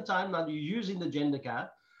second time now you're using the gender card.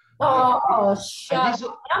 Shut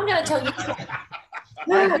up. I'm going to tell you.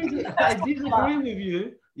 I disagree with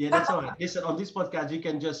you. Yeah, that's all right. Listen, on this podcast, you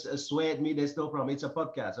can just swear at me. There's no problem. It's a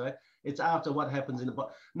podcast, right? It's after what happens in the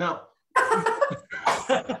podcast. Now.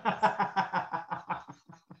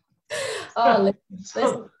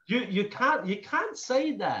 So you can't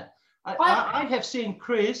say that. I have seen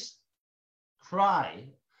Chris cry.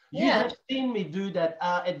 You have seen me do that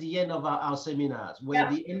at the end of our seminars, where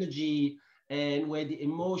the energy and where the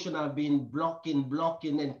emotion have been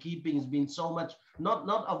blocking and keeping has been so much, not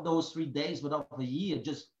of those 3 days, but of a year,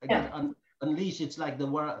 just again, unleash. It's like the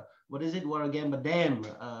what is it? Waragamba Dam.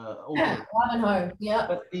 Ivanhoe. Yeah.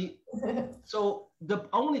 But so the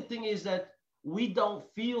only thing is that we don't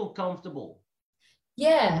feel comfortable.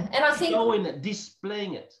 Yeah, and I think showing it,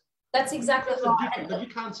 displaying it. That's exactly right. But you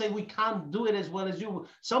can't say we can't do it as well as you.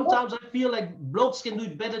 Sometimes I feel like blokes can do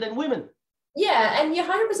it better than women. Yeah, and you're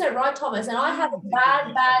 100% right, Thomas. And I have a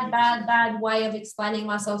bad way of explaining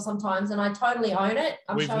myself sometimes, and I totally own it.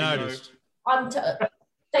 We've noticed.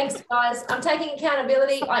 Thanks, guys. I'm taking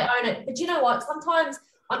accountability. I own it. But you know what? Sometimes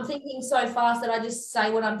I'm thinking so fast that I just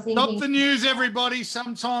say what I'm thinking. Not the news, everybody.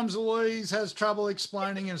 Sometimes Louise has trouble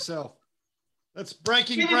explaining herself. That's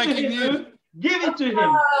breaking news. Give it to him.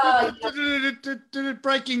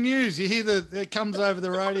 Breaking news. You hear it comes over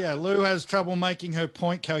the radio. Lou has trouble making her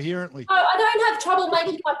point coherently. No, I don't have trouble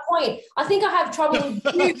making my point. I think I have trouble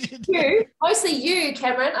with you, mostly you,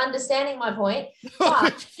 Cameron, understanding my point. We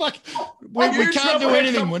can't do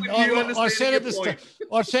anything. I said at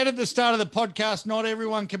the start of the podcast, not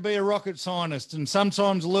everyone can be a rocket scientist. And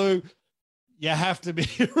sometimes, Lou, you have to be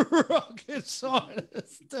a rocket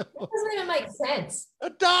scientist. It doesn't even make sense.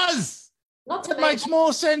 It does. It makes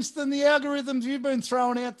more sense than the algorithms you've been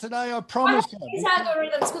throwing out today, I promise you. These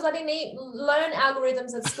algorithms, because I didn't learn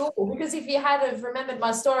algorithms at school. Because if you had have remembered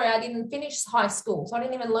my story, I didn't finish high school, so I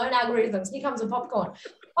didn't even learn algorithms. Here comes the popcorn.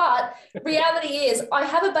 But reality is, I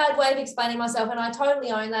have a bad way of explaining myself, and I totally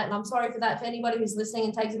own that, and I'm sorry for that for anybody who's listening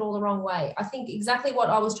and takes it all the wrong way. I think exactly what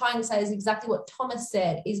I was trying to say is exactly what Thomas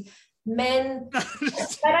said, is men,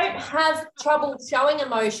 they don't have trouble showing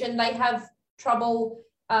emotion. They have trouble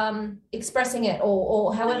expressing it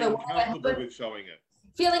or however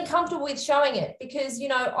feeling comfortable with showing it, because you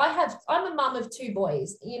know I'm a mum of 2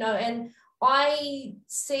 boys, you know, and I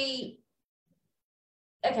see,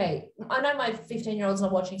 okay, I know my 15-year-old's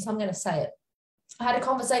not watching, so I'm going to say it. I had a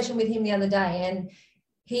conversation with him the other day, and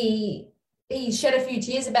he shed a few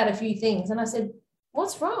tears about a few things, and I said,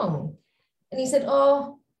 what's wrong? And he said,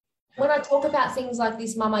 oh, when I talk about things like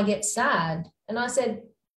this, Mum, I get sad. And I said,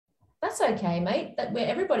 that's okay, mate. Where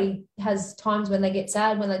everybody has times when they get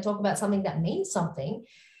sad, when they talk about something that means something.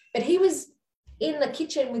 But he was in the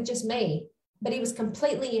kitchen with just me, but he was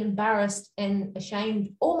completely embarrassed and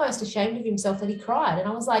ashamed, almost ashamed of himself that he cried. And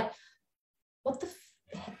I was like, what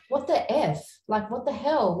the F? Like, what the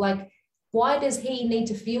hell? Like, why does he need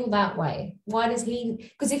to feel that way? Why does he?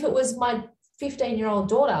 Because if it was my 15-year-old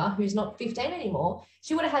daughter, who's not 15 anymore,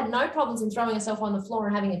 she would have had no problems in throwing herself on the floor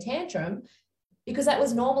and having a tantrum, because that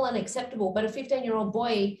was normal and acceptable. But a 15-year-old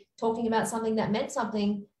boy talking about something that meant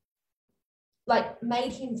something, like,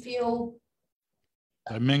 made him feel.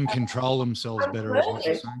 So men control themselves better, is what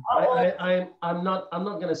you're saying. I'm not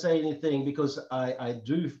going to say anything, because I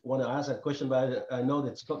do want to ask that question, but I know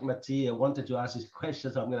that Scott Mattia wanted to ask his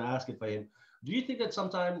question, so I'm going to ask it for him. Do you think that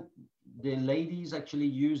sometimes the ladies actually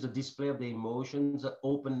use the display of their emotions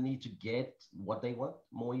openly to get what they want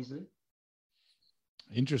more easily?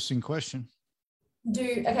 Interesting question.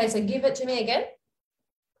 Okay, so give it to me again.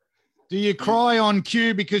 Do you cry on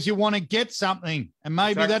cue because you want to get something? And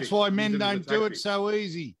maybe that's why men don't do it so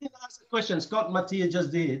easy. That's the question Scott Mattia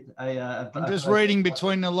just did. I'm just reading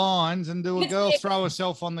between the lines. And do a girl throw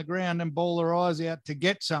herself on the ground and bawl her eyes out to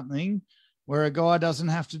get something, where a guy doesn't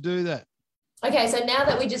have to do that? Okay, so now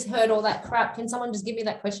that we just heard all that crap, can someone just give me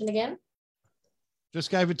that question again?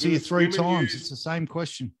 Just gave it to you 3 times. It's the same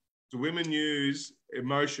question. Do women use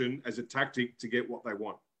emotion as a tactic to get what they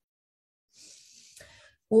want?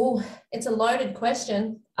 Oh, it's a loaded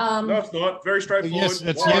question. No, it's not. Very straightforward. Yes,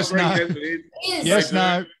 it's yes, no. It is. Yes,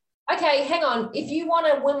 no. Okay, hang on. If you want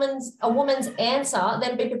a woman's answer,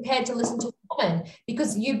 then be prepared to listen to a woman,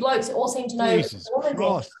 because you blokes all seem to know. Jesus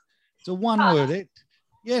Christ. It's a one-word.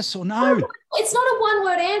 Yes or no? It's not a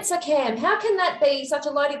one-word answer, Cam. How can that be such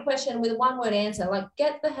a loaded question with a one-word answer? Like,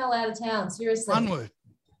 get the hell out of town, seriously.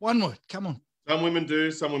 One word. Come on. Some women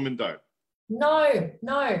do, some women don't. No.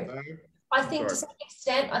 No? I think to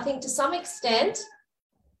some extent,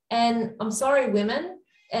 and I'm sorry, women,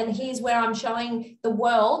 and here's where I'm showing the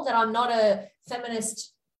world that I'm not a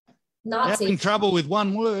feminist Nazi. Having trouble with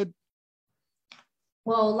one word.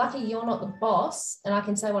 Well, lucky you're not the boss and I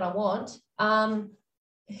can say what I want.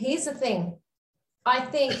 Here's the thing. I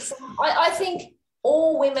think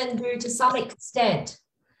all women do to some extent,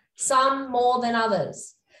 some more than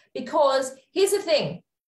others. Because here's the thing.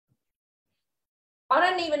 I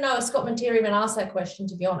don't even know if Scott Mantier even asked that question,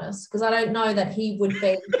 to be honest, because I don't know that he would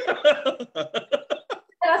be.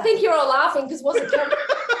 And I think you're all laughing because was it Cameron?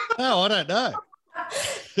 No, I don't know.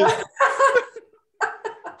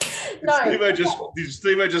 No. Did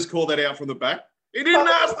Steve-O just call that out from the back? He didn't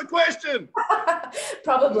ask the question.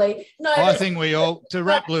 Probably. No. I think we all, to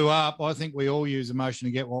wrap Lou up, I think we all use emotion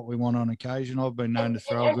to get what we want on occasion. I've been known to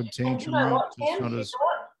throw a good tantrum. You know what, Cam?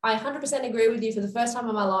 I 100% agree with you for the first time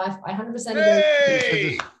in my life. I 100%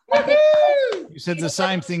 agree. You said the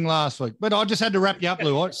same thing last week, but I just had to wrap you up,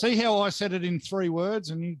 Lou. See how I said it in 3 words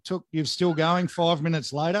and you're still going 5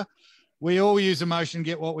 minutes later. We all use emotion to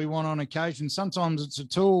get what we want on occasion. Sometimes it's a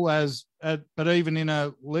tool but even in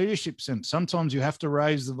a leadership sense, sometimes you have to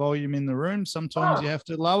raise the volume in the room. Sometimes you have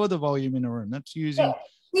to lower the volume in the room. That's using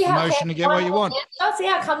emotion to get what you want. See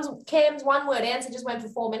how Cam's one-word answer just went for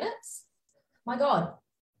 4 minutes? My God.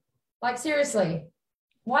 Like, seriously,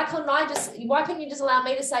 why couldn't you just allow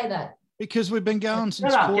me to say that? Because we've been going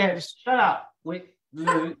since Shut up. Wait,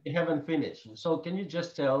 Lou, you haven't finished. So can you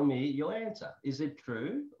just tell me your answer? Is it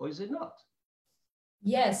true or is it not?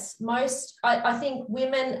 Yes, I think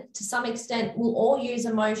women to some extent will all use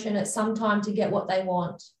emotion at some time to get what they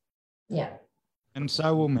want. Yeah. And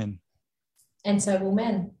so will men. And so will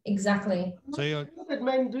men. Exactly. So that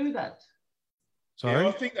men do that. Sorry? Yeah,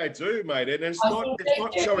 I think they do, mate. And it's not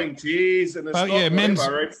showing tears and it's not men's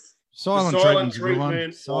it's silent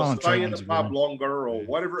treatment or staying in the pub longer or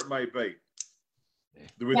whatever it may be.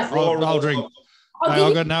 The withdrawal. I'll drink.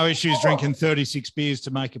 I've got no issues drinking 36 beers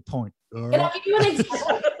to make a point. All right? Can I give you an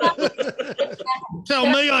example? Tell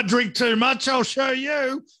me I drink too much, I'll show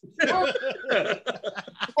you. Can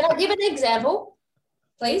I give an example,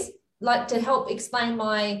 please? Like, to help explain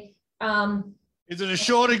my... Is it a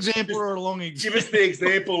short example or a long example? Give us the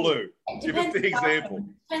example, Lou. Give us the example.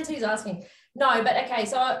 Depends who's asking. No, but okay.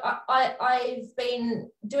 So I've been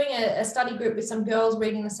doing a study group with some girls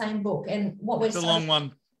reading the same book, and what we're studying, the long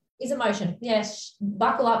one is emotion. Yes,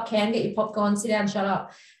 buckle up, Cam. Get your popcorn. Sit down. Shut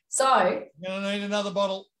up. So I'm gonna need another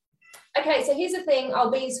bottle. Okay, so here's the thing.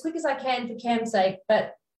 I'll be as quick as I can for Cam's sake.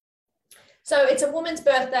 But so it's a woman's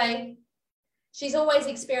birthday. She's always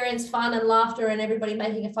experienced fun and laughter and everybody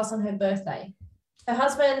making a fuss on her birthday. Her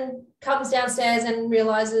husband comes downstairs and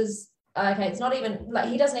realizes, okay, it's not even, like,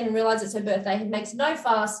 he doesn't even realize it's her birthday. He makes no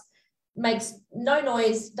fuss, makes no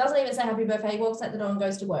noise, doesn't even say happy birthday. He walks out the door and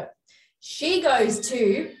goes to work. She goes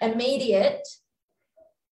to immediate.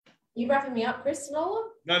 You wrapping me up, Chris Nola?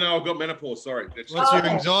 No, I've got menopause. Sorry. What's your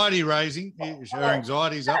anxiety raising? Her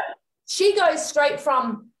anxiety's up. She goes straight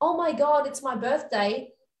from, oh my God, it's my birthday,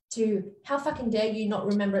 to how fucking dare you not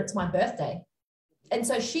remember it's my birthday. And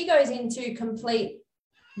so she goes into complete,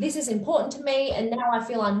 this is important to me, and now I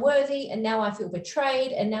feel unworthy, and now I feel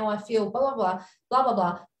betrayed, and now I feel blah, blah, blah, blah, blah,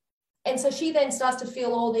 blah. And so she then starts to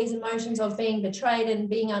feel all these emotions of being betrayed and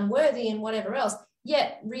being unworthy and whatever else.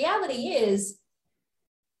 Yet reality is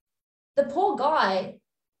the poor guy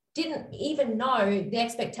didn't even know the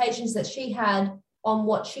expectations that she had on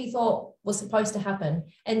what she thought was supposed to happen.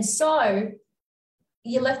 And so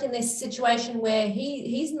you're left in this situation where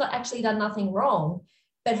he's not actually done nothing wrong,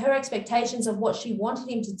 but her expectations of what she wanted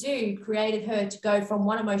him to do created her to go from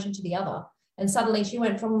one emotion to the other. And suddenly she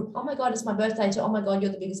went from, oh my God, it's my birthday, to, oh my God,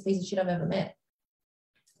 you're the biggest piece of shit I've ever met.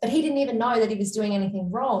 But he didn't even know that he was doing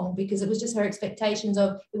anything wrong, because it was just her expectations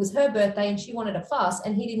of, it was her birthday and she wanted a fuss,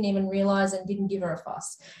 and he didn't even realize and didn't give her a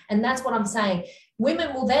fuss. And that's what I'm saying.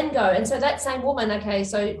 Women will then go, and so that same woman, okay,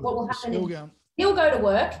 so what will happen is he'll go to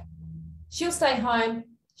work, she'll stay home,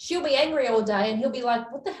 she'll be angry all day, and he'll be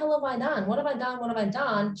like, what the hell have I done? What have I done? What have I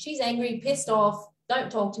done? She's angry, pissed off,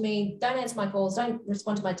 don't talk to me, don't answer my calls, don't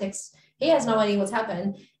respond to my texts. He has no idea what's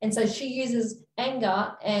happened. And so she uses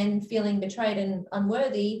anger and feeling betrayed and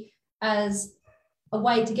unworthy as a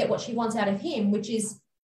way to get what she wants out of him, which is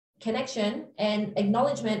connection and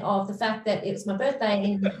acknowledgement of the fact that it was my birthday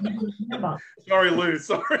in November. Sorry, Lou.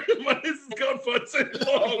 Sorry, but this has gone for too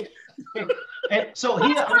long. And so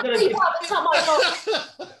here I'm going to give. It's not my fault.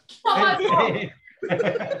 It's not my fault.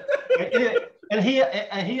 And here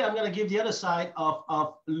I'm going to give the other side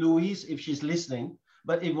of Louise if she's listening,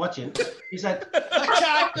 but if watching, he said, I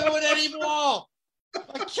can't do it anymore.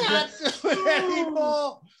 I can't do it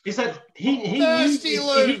anymore. He said he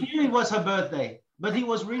knew it was her birthday, but he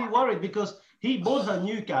was really worried because he bought her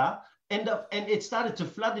new car and it started to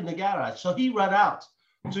flood in the garage. So he ran out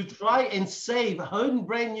to try and save her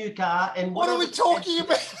brand new car. And what are we talking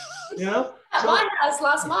about? You know, at my house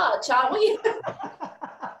last March, aren't we?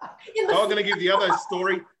 I'm going to give the other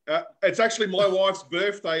story. It's actually my wife's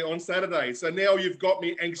birthday on Saturday, so now you've got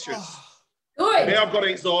me anxious. Good. Now I've got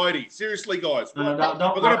anxiety. Seriously, guys. No, I've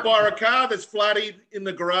got to buy her a car that's flooded in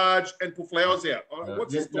the garage and put flowers out.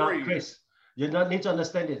 What's the story? No, Chris, you don't need to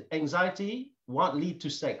understand it. Anxiety won't lead to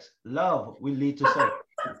sex. Love will lead to sex.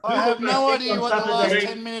 I have no idea what the last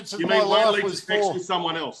 10 minutes of my life was for. With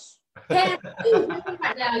someone else. Yeah, what are you doing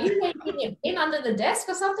right now? You getting in under the desk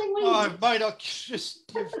or something? What are you doing? Mate, I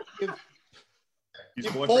just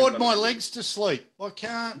you've bored my legs to sleep. I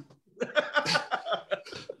can't.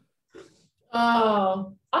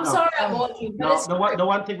 Oh, I'm sorry I bored you. The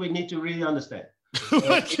one thing we need to really understand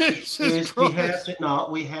is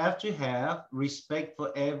we have to have respect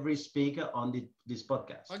for every speaker on this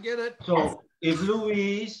podcast. I get it. So if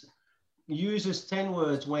Louise uses 10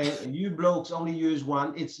 words when you blokes only use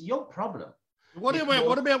one, it's your problem. What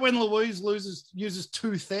about when Louise uses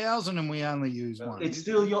 2,000 and we only use one? It's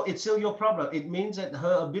still your problem. It means that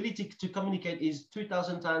her ability to communicate is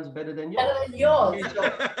 2,000 times better than yours. Better than yours. So,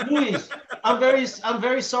 Louise, I'm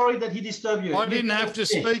very sorry that he disturbed you. I didn't have to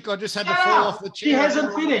speak. I just had to fall off the chair. He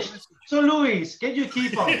hasn't finished. So, Louise, can you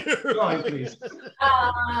keep on? Go on, please.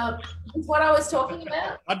 What I was talking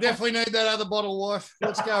about? I definitely need that other bottle, wife.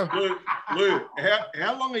 Let's go. Lou,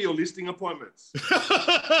 how long are your listing appointments? You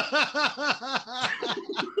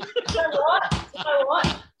know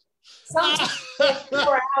what? Sometimes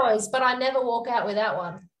 4 hours, but I never walk out without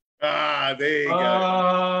one. Ah, there you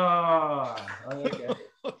go.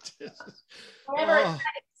 Okay. However it takes,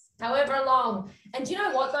 however long. And do you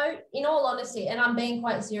know what though? In all honesty, and I'm being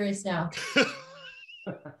quite serious now.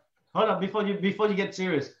 Hold on, before you get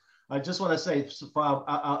serious, I just want to say for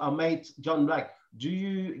our mate John Black, do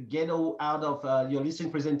you get out of your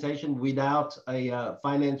listing presentation without a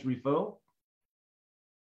finance referral?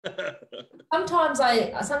 Sometimes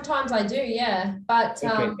I do, yeah. But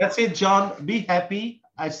okay. That's it, John. Be happy.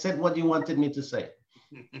 I said what you wanted me to say.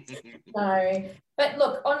 No, but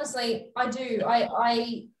look, honestly, I do.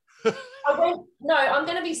 I went. No, I'm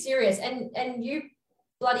going to be serious. And you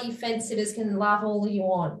bloody fence sitters can laugh all you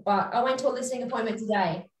want, but I went to a listing appointment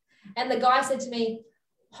today, and the guy said to me,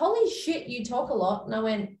 "Holy shit, you talk a lot." And I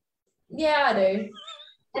went, "Yeah, I do."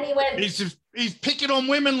 And he went, "He's picking on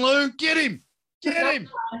women, Lou. Get him." Get him.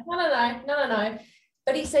 No.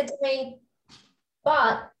 But he said to me,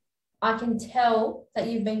 "But I can tell that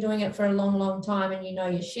you've been doing it for a long, long time and you know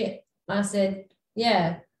your shit." And I said,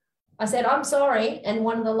 "Yeah." I said, "I'm sorry." And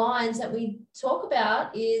one of the lines that we talk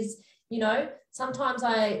about is, you know, sometimes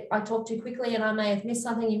I talk too quickly and I may have missed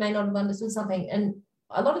something. You may not have understood something. And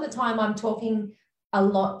a lot of the time I'm talking a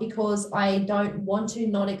lot because I don't want to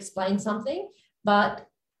not explain something. But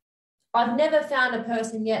I've never found a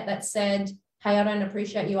person yet that said, "Hey, I don't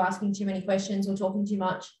appreciate you asking too many questions or talking too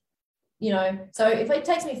much." You know, so if it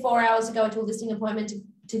takes me 4 hours to go to a listing appointment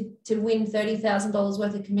to win $30,000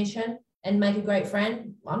 worth of commission and make a great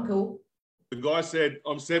friend, I'm cool. The guy said,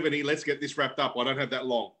 "I'm 70. Let's get this wrapped up. I don't have that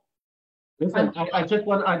long." Listen, I just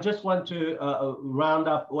want to round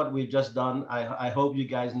up what we've just done. I hope you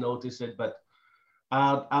guys notice it, but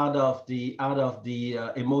out of the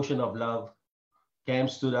emotion of love, Cam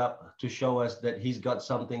stood up to show us that he's got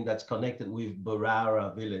something that's connected with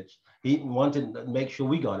Barara village. He wanted to make sure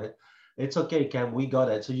we got it. It's okay, Cam, we got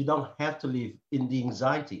it. So you don't have to live in the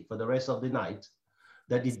anxiety for the rest of the night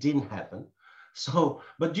that it didn't happen. So,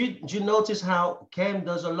 but do you notice how Cam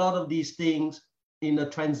does a lot of these things in a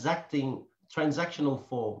transactional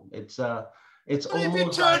form? It's what have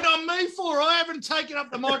you turned on me for? I haven't taken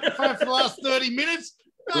up the microphone for the last 30 minutes.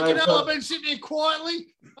 Fucking hell, I've been sitting here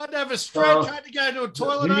quietly. I'd have a stretch, I had to go to a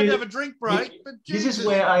toilet, I'd have a drink break. But this is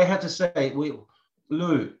where I have to say,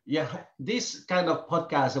 Lou, yeah, this kind of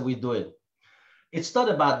podcast that we're doing, it's not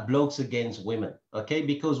about blokes against women, okay?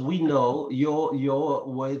 Because we know you're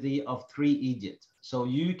worthy of 3 idiots. So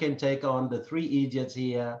you can take on the 3 idiots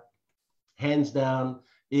here, hands down,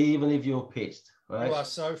 even if you're pissed, right? You are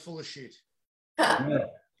so full of shit. Yeah.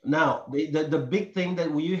 Now, the big thing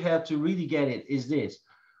that you have to really get it is this.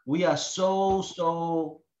 We are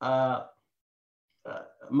so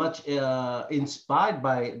much inspired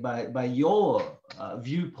by your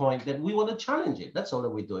viewpoint that we want to challenge it. That's all that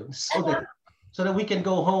we're doing. So that we can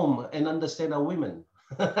go home and understand our women.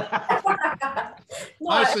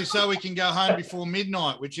 Mostly so we can go home before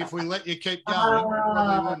midnight, which if we let you keep going,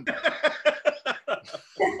 probably wouldn't.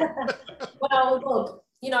 Well, look,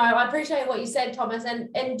 I appreciate what you said, Thomas,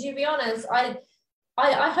 and to be honest, I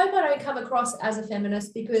hope I don't come across as a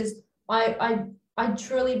feminist, because I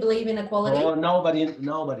truly believe in equality. Oh, nobody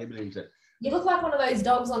believes it. You look like one of those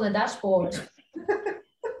dogs on the dashboard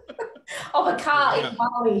of a car in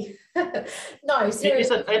Bali. No,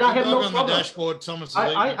 seriously. Listen, and I have no on problem. The dashboard, Thomas.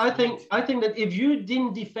 I think that if you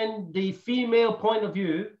didn't defend the female point of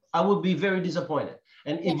view, I would be very disappointed.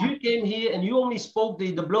 And if you came here and you only spoke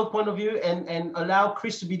the bloke point of view and allow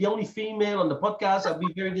Chris to be the only female on the podcast, I'd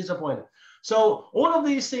be very disappointed. So all of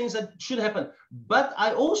these things that should happen. But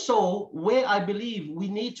I also, where I believe we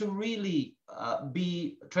need to really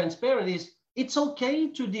be transparent is, it's okay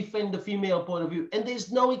to defend the female point of view. And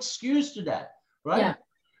there's no excuse to that, right? Yeah.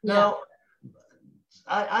 Now,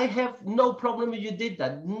 I have no problem if you did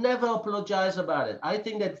that. Never apologize about it. I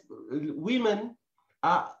think that women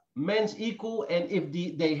are men's equal, and if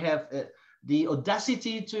they have the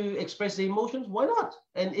audacity to express their emotions, why not?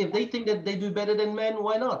 And if they think that they do better than men,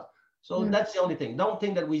 why not? So that's the only thing. Don't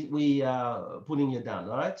think that we putting you down,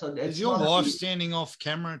 all right? So is your wife standing off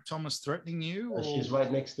camera, Thomas, threatening you? Or? She's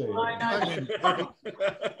right next to you. I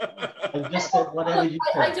just said whatever you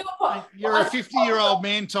said. You're a 50-year-old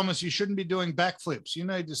man, Thomas. You shouldn't be doing backflips. You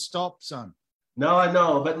need to stop, son. No, I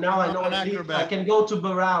know, but now I know I can go to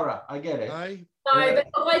Barara. I get it. Hey? No, but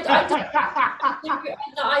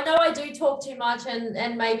I know I do talk too much,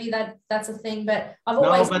 and maybe that's a thing. But I've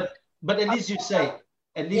always. No, but at least you say.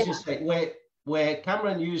 At least you say where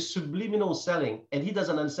Cameron used subliminal selling and he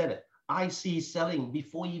doesn't understand it. I see selling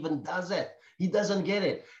before he even does it. He doesn't get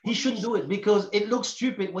it. He shouldn't do it because it looks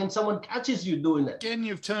stupid when someone catches you doing it. Again,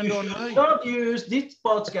 you've turned on me. Don't use this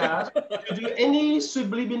podcast to do any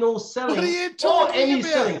subliminal selling what are you talking or any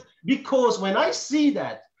about? selling. Because when I see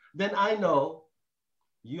that, then I know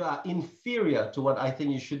you are inferior to what I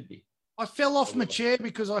think you should be. I fell off my chair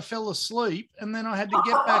because I fell asleep, and then I had to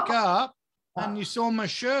get back up. And you saw my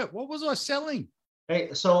shirt. What was I selling? Hey,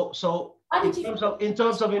 so in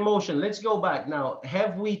terms of emotion, let's go back now.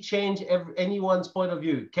 Have we changed anyone's point of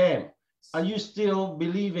view? Cam, are you still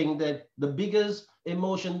believing that the biggest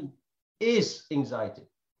emotion is anxiety?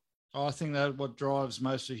 Oh, I think that's what drives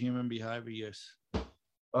most of human behavior, yes.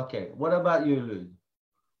 Okay. What about you, Lou?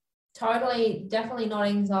 Totally, definitely not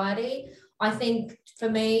anxiety. I think for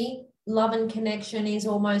me, love and connection is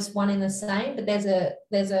almost one and the same, but there's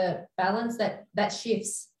a balance that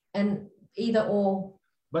shifts, and either or.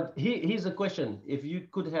 But here's a question: if you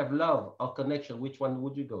could have love or connection, which one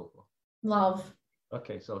would you go for? Love.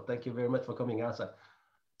 Okay, so thank you very much for coming outside,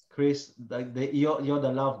 Chris. You're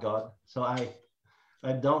the love god, so I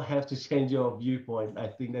don't have to change your viewpoint. I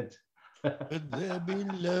think that. Could there be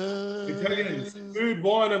love? Italians, food,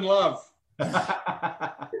 wine, and love.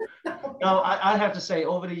 No, I have to say,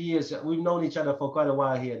 over the years, we've known each other for quite a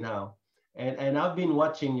while here now. And I've been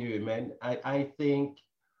watching you, man. I think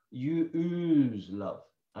you ooze love.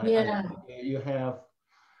 I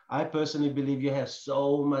personally believe you have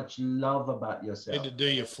so much love about yourself. Need to do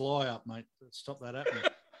your fly up, mate. Stop that happening.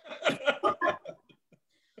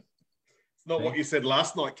 It's not what you said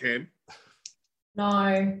last night, Cam.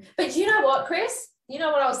 No. But you know what, Chris? You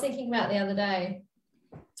know what I was thinking about the other day?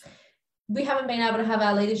 We haven't been able to have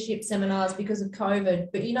our leadership seminars because of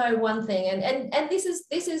COVID, but you know one thing, and this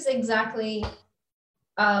is exactly,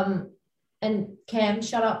 and Cam,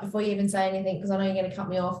 shut up before you even say anything, because I know you're going to cut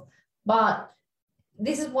me off, but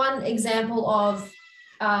this is one example of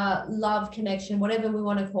love, connection, whatever we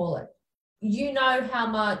want to call it. You know how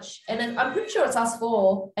much, and I'm pretty sure it's us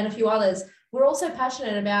four and a few others, we're also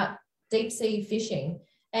passionate about deep sea fishing.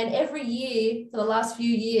 And every year for the last few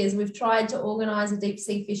years, we've tried to organise a deep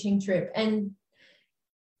sea fishing trip, and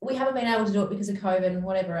we haven't been able to do it because of COVID and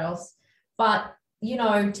whatever else. But, you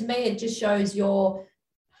know, to me, it just shows your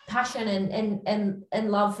passion and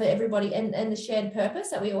love for everybody, and the shared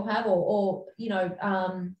purpose that we all have, or you know,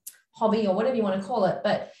 hobby, or whatever you want to call it.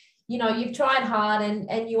 But, you know, you've tried hard,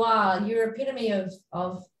 and you're epitome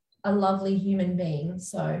of a lovely human being.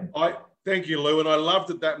 So I thank you, Lou. And I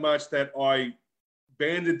loved it that much that I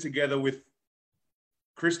banded together with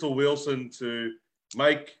Crystal Wilson to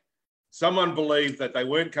make someone believed that they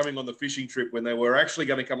weren't coming on the fishing trip when they were actually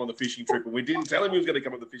going to come on the fishing trip, and we didn't tell him he was going to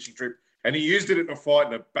come on the fishing trip, and he used it in a fight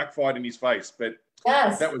and it backfired in his face. But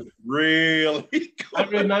Yes. that was really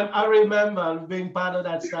good. I remember being part of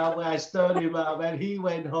that stuff where I stirred him up and he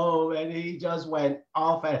went home and he just went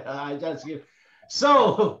off and I just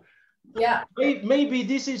so Yeah. maybe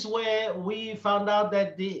this is where we found out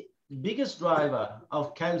that the biggest driver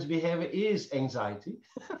of Cam's behavior is anxiety.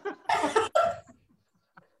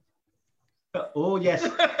 Oh yes.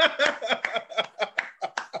 He's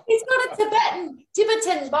got a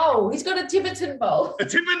Tibetan bowl. He's got a Tibetan bowl. A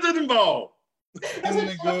Tibetan bowl. In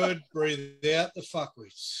the good, breathe out the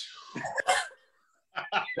fuckwits.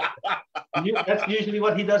 That's usually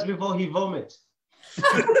what he does before he vomits.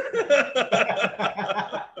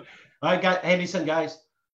 Hey, listen, guys.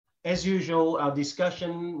 As usual, our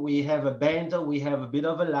discussion, we have a banter, we have a bit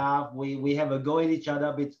of a laugh, we have a go at each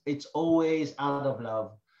other, but it's always out of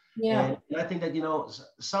love. Yeah. And I think that, you know,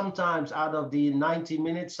 sometimes out of the 90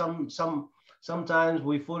 minutes, sometimes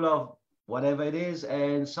we're full of whatever it is,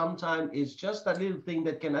 and sometimes it's just a little thing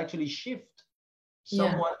that can actually shift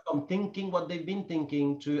someone from thinking what they've been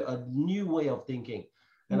thinking to a new way of thinking.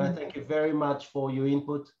 And I thank you very much for your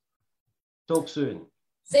input. Talk soon.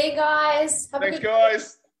 See you guys. Thanks,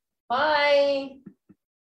 guys. Bye.